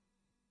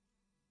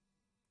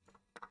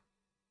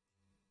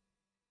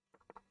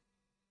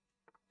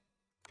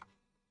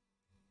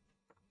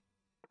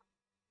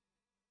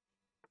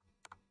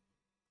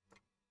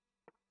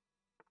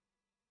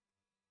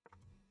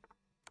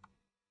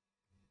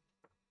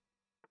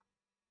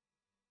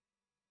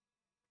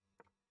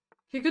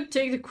 He could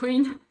take the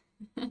queen.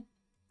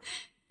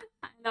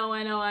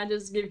 I know, I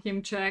just give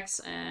him checks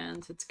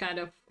and it's kind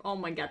of... Oh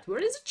my god,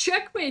 where is the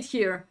checkmate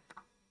here?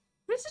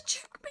 Where's the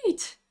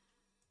checkmate?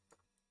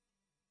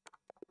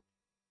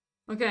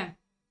 Okay.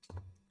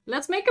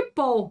 Let's make a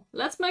poll.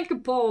 Let's make a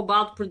poll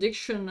about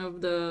prediction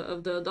of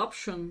the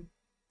adoption.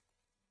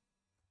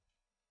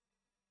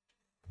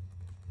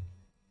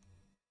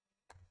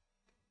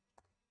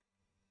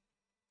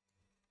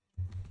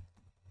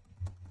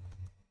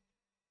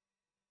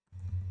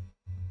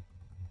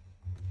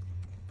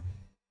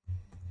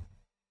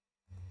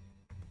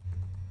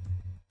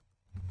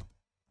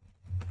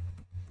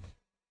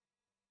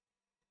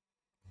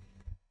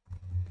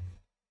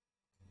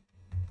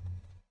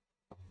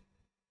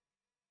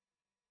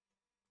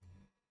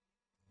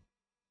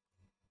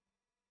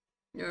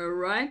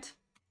 Alright,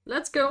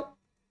 let's go.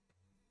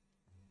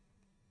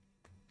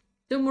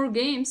 2 more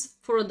games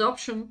for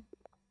adoption.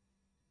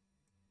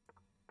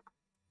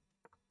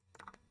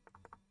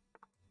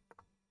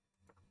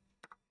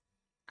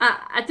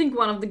 I think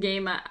one of the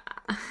game,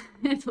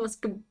 it was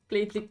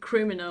completely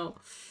criminal.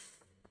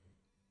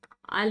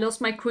 I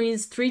lost my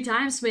queens 3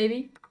 times,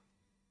 maybe.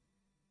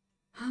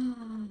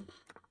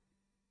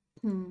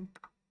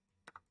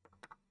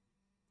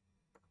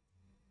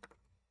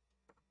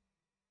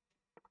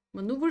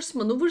 Maneuvers,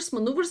 maneuvers,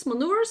 maneuvers,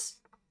 maneuvers.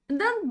 And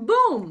then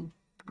boom!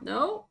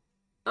 No.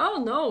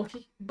 Oh no,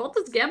 he bought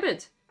this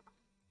gambit.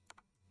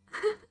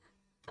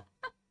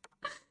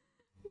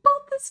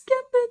 Bought this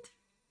gambit.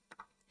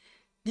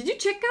 Did you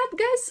check out,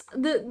 guys,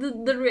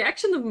 the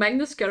reaction of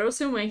Magnus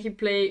Carlsen when he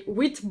played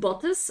with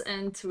Bottas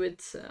and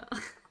with...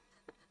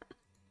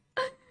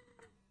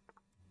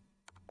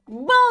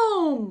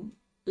 Boom!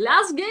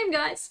 Last game,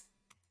 guys.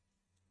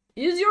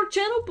 Use your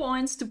channel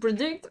points to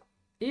predict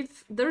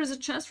if there is a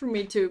chance for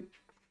me to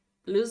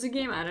lose the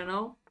game. I don't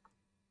know.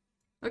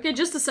 Okay,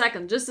 just a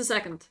second, just a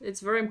second.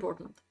 It's very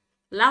important.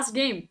 Last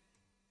game.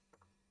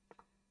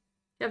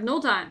 You have no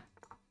time.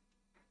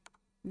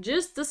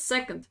 Just a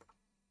second.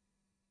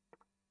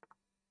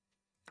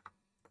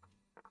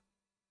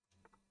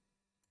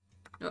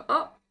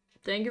 Oh,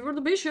 thank you for the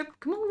bishop.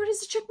 Come on, where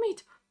is the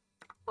checkmate?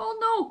 Oh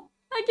no,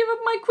 I give up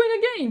my queen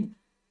again.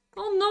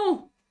 Oh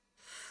no.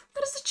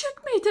 Where is the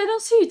checkmate? I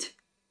don't see it.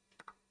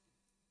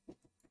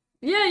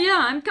 Yeah,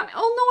 I'm coming.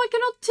 Oh no, I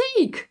cannot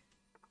take.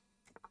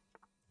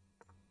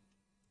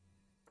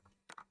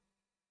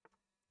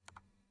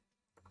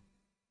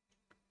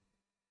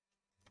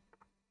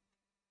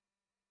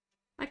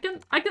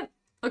 I can.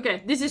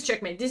 Okay, this is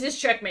checkmate. This is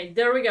checkmate.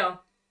 There we go.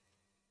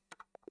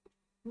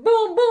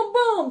 Boom, boom,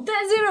 boom.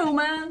 10-0,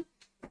 man.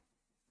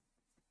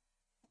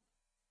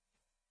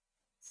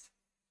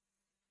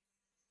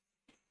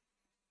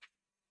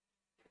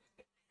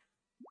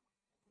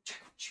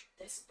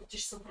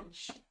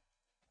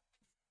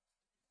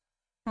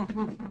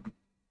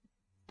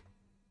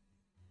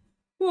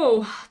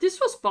 Whoa, this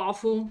was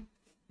powerful.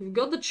 You've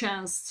got the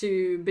chance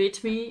to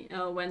beat me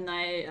when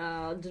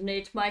I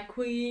donate my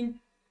queen.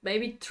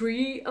 Maybe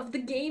 3 of the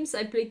games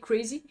I play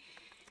crazy.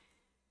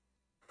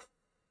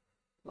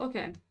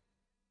 Okay.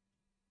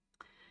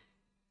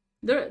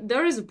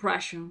 There is a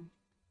pressure.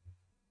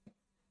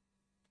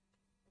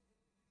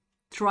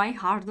 Try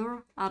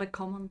harder, add a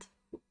comment.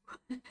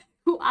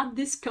 Who add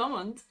this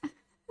comment?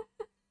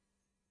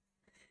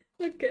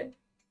 Okay.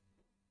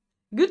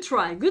 Good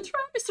try,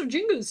 Mr.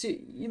 Jingles.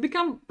 You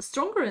become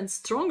stronger and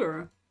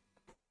stronger.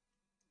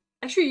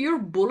 Actually, your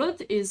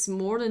bullet is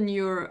more than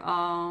your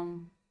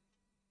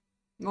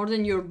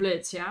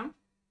blitz, yeah?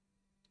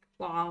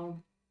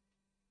 Wow.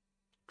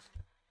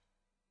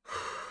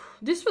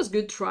 This was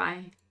good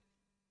try.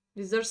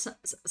 Is there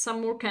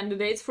some more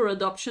candidates for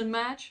adoption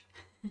match?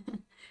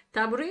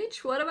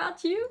 Tabrich, what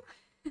about you?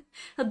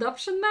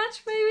 Adoption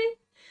match, maybe?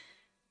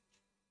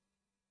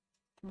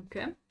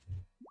 Okay.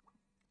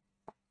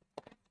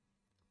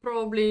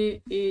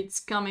 Probably it's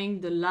coming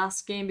the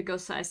last game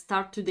because I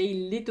start today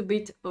a little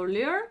bit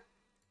earlier.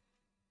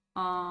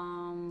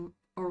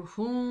 Or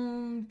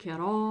whom?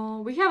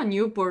 Kero. We have a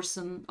new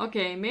person.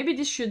 Okay, maybe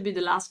this should be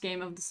the last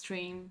game of the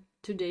stream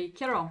today.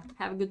 Kero,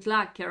 have good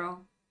luck,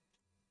 Kero.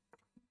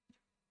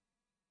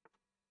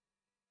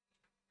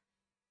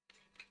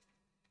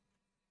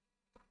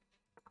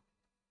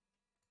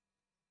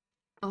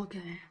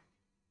 Okay.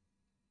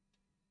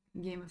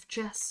 Game of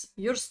chess.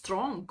 You're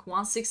strong.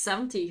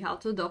 1670. How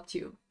to adopt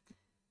you.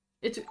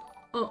 It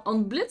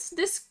on Blitz,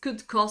 this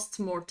could cost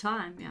more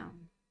time, yeah.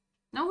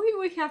 Now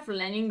we have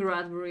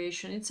Leningrad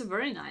variation. It's a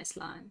very nice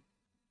line.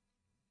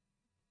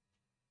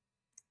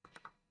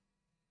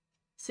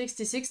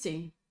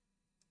 60-60.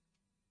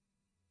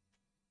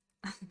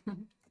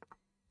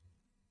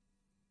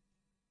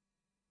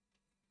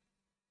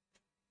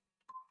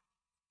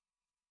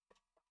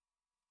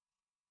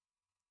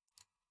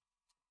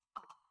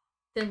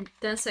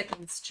 Ten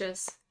seconds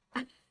chess.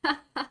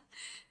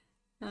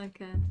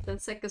 Okay, 10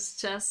 seconds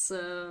chess.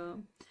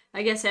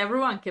 I guess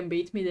everyone can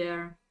beat me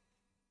there.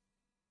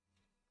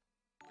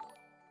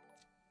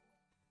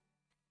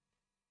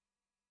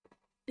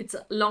 It's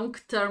a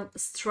long-term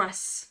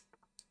stress.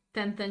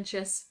 10-10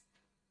 chess.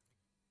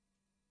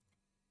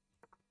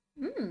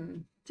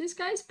 This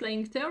guy is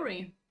playing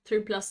theory.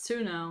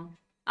 3+2 now.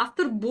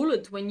 After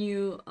bullet, when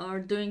you are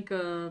doing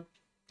a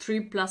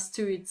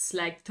 3+2, it's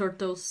like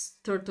turtle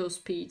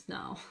speed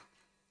now.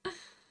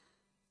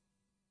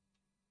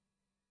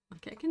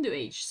 Okay, I can do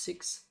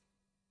h6.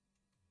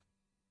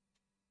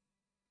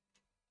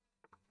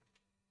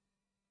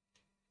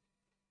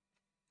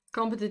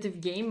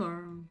 Competitive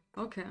gamer.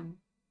 Okay,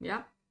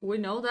 yeah, we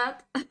know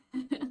that.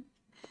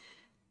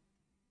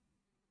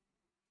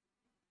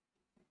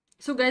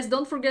 So guys,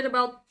 don't forget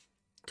about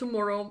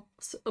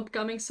tomorrow's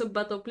upcoming sub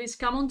battle. Please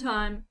come on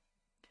time.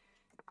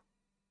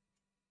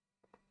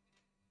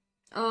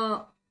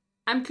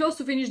 I'm close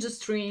to finish the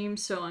stream,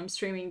 so I'm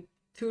streaming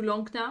too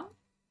long now,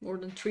 more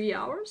than 3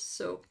 hours,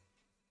 so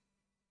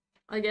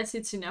I guess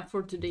it's enough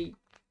for today.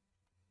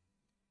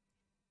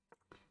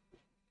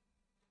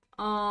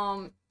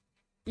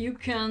 You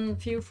can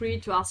feel free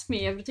to ask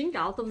me everything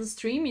out of the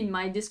stream in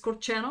my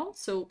Discord channel,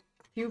 so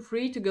feel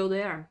free to go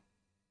there.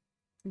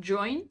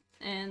 Join,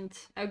 and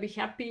I'll be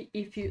happy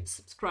if you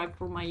subscribe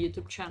for my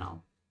YouTube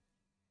channel.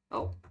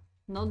 Oh,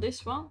 not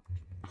this one.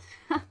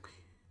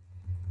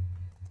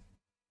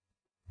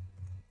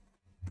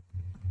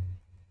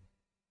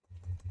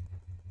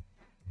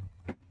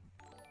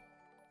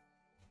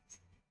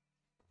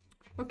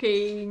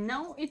 Okay,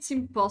 now it's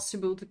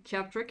impossible to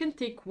capture. I can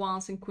take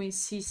once and queen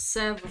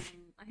c7.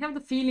 I have the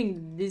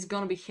feeling this is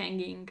gonna be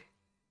hanging.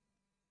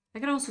 I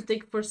can also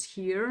take first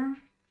here.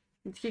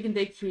 And he can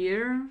take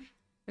here.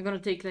 I'm gonna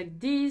take like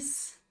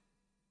this.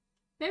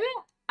 Maybe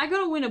I'm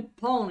gonna win a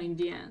pawn in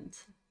the end.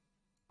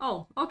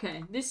 Oh,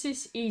 okay. This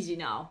is easy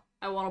now.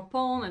 I want a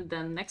pawn, and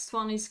then next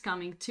one is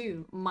coming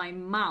too. My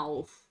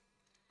mouth.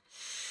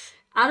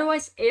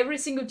 Otherwise, every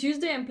single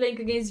Tuesday I'm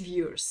playing against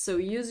viewers, so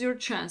use your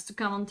chance to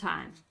come on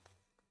time.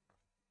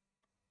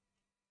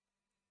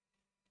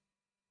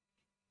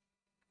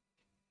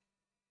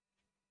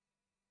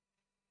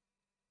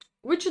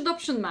 Which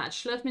adoption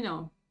match? Let me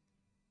know.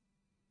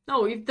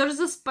 No, if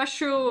there's a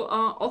special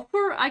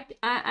offer,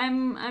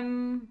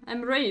 I'm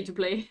ready to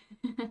play.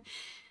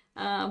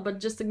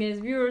 But just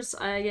against viewers,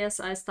 I guess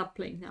I stop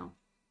playing now.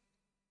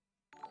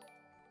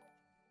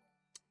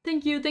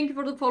 Thank you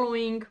for the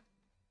following.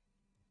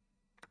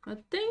 I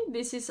think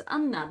this is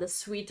another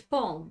sweet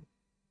pawn.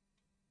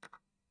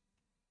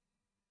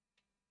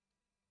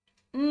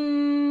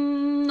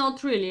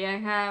 Not really. I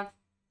have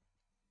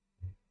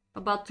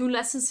about 2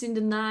 lessons in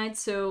the night,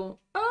 so...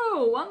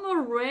 Oh, one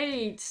more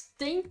raid!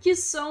 Thank you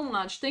so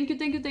much. Thank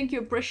you.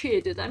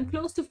 Appreciate it. I'm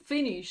close to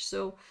finish,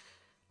 so...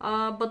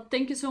 but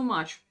thank you so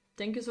much.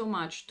 Thank you so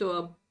much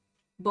to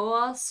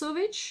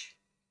Boasovic,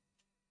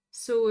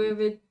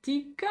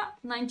 Soevetica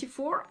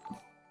 94.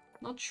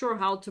 Not sure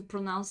how to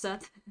pronounce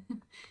that.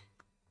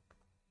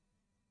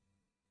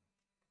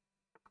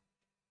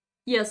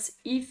 Yes,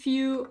 if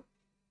you...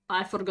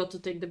 I forgot to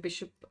take the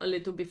bishop a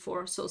little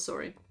before, so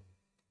sorry.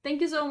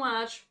 Thank you so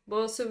much,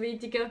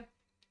 Boasovitica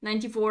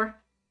 94.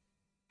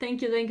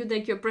 Thank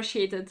you.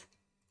 Appreciate it.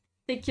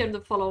 Take care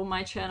to follow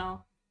my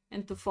channel,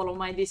 and to follow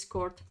my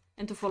Discord,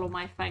 and to follow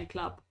my fan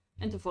club,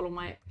 and to follow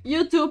my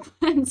YouTube,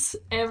 and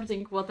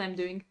everything what I'm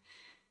doing.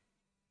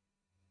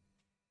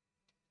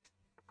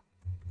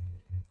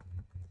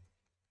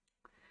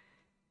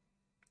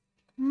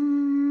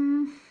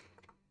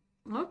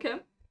 Okay.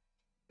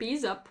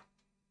 Peace up.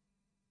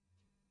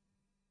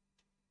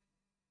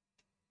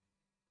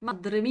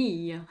 Madre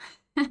mia.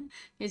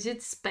 Is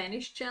it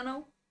Spanish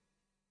channel?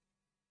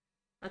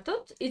 I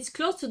thought it's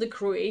close to the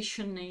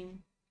Croatian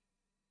name.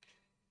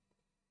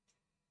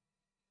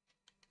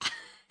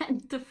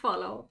 And to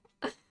follow.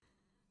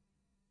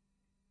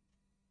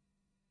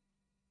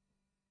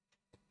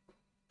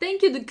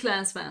 Thank you, the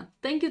clansman.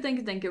 Thank you.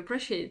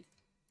 Appreciate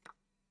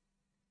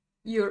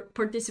your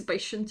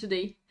participation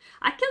today.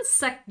 I can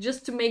sack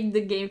just to make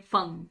the game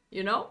fun,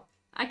 you know?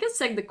 I can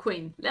sack the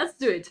queen. Let's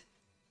do it.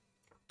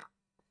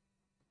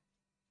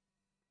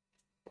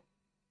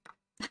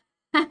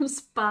 I'm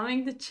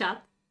spamming the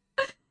chat.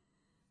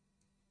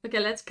 Okay,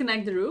 let's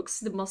connect the rooks,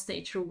 the most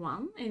natural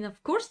one. And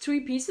of course, 3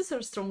 pieces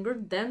are stronger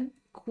than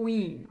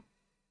queen.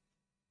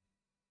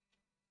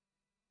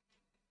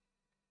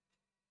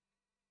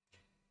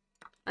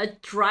 I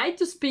try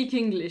to speak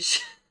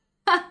English.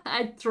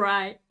 I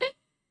try.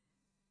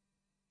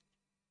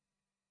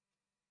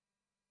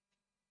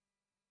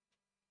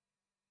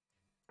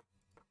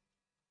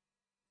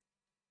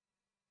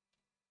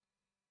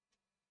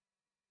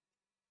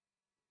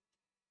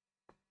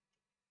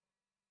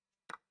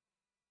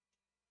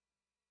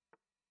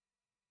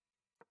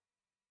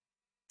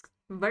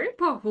 Very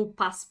powerful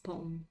pass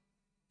pawn.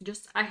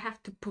 Just I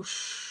have to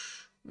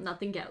push,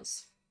 nothing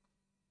else.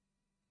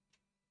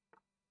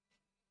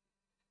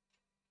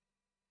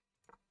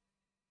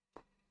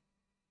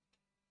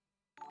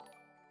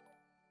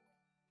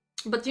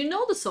 But you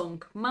know the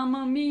song,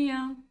 Mamma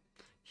Mia,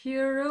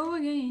 hero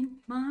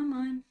again, my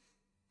mind.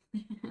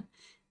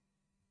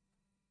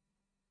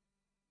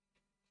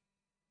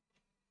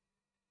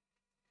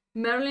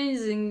 Merlin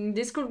is in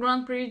Discord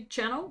Grand Prix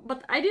channel,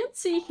 but I didn't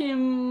see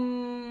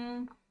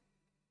him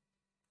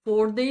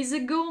 4 days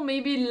ago,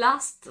 maybe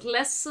last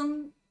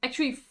lesson.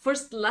 Actually,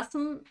 first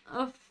lesson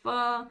of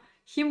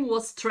him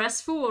was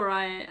stressful, or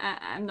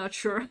I'm not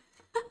sure.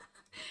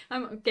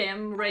 I'm okay.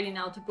 I'm ready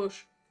now to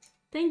push.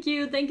 Thank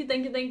you, thank you,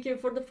 thank you, thank you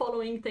for the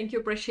following. Thank you,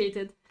 appreciate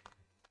it.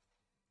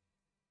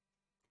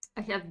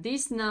 I have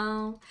this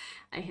now.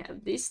 I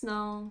have this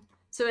now.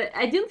 So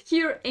I didn't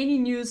hear any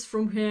news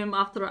from him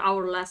after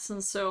our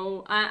lesson,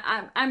 so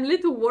I'm a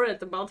little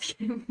worried about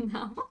him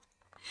now.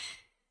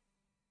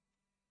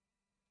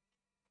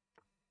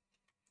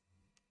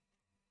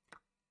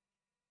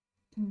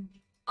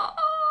 Oh!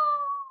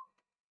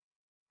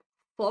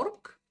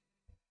 Fork?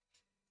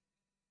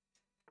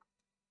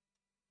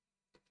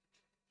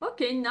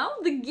 Okay, now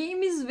the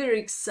game is very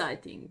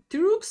exciting. The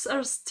rooks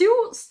are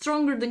still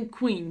stronger than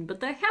queen,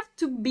 but I have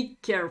to be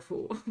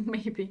careful,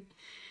 maybe,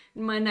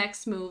 in my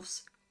next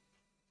moves.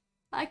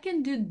 I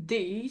can do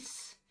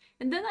this,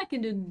 and then I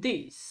can do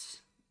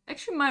this.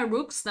 Actually, my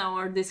rooks now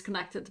are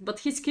disconnected,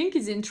 but his king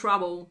is in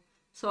trouble.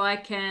 So I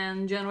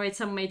can generate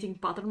some mating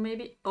pattern,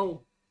 maybe.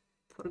 Oh,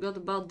 forgot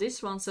about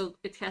this one, so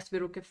it has to be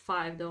rook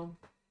f5, though.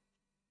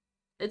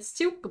 It's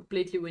still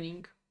completely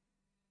winning.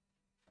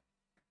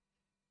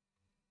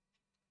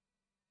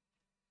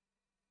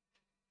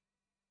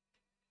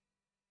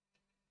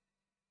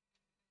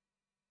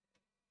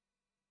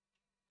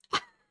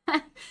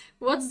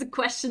 What's the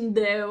question,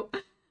 though?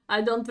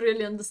 I don't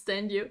really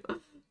understand you.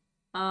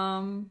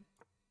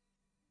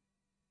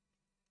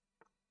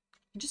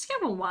 Just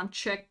have a 1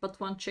 check, but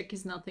 1 check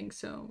is nothing,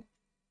 so...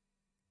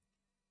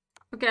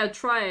 Okay, I'll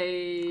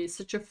try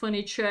such a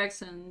funny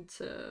checks and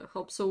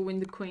hope so win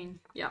the queen.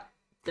 Yeah,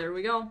 there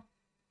we go.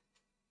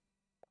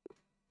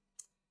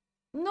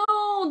 No,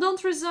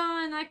 don't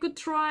resign. I could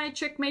try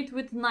checkmate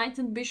with knight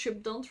and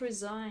bishop. Don't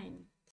resign.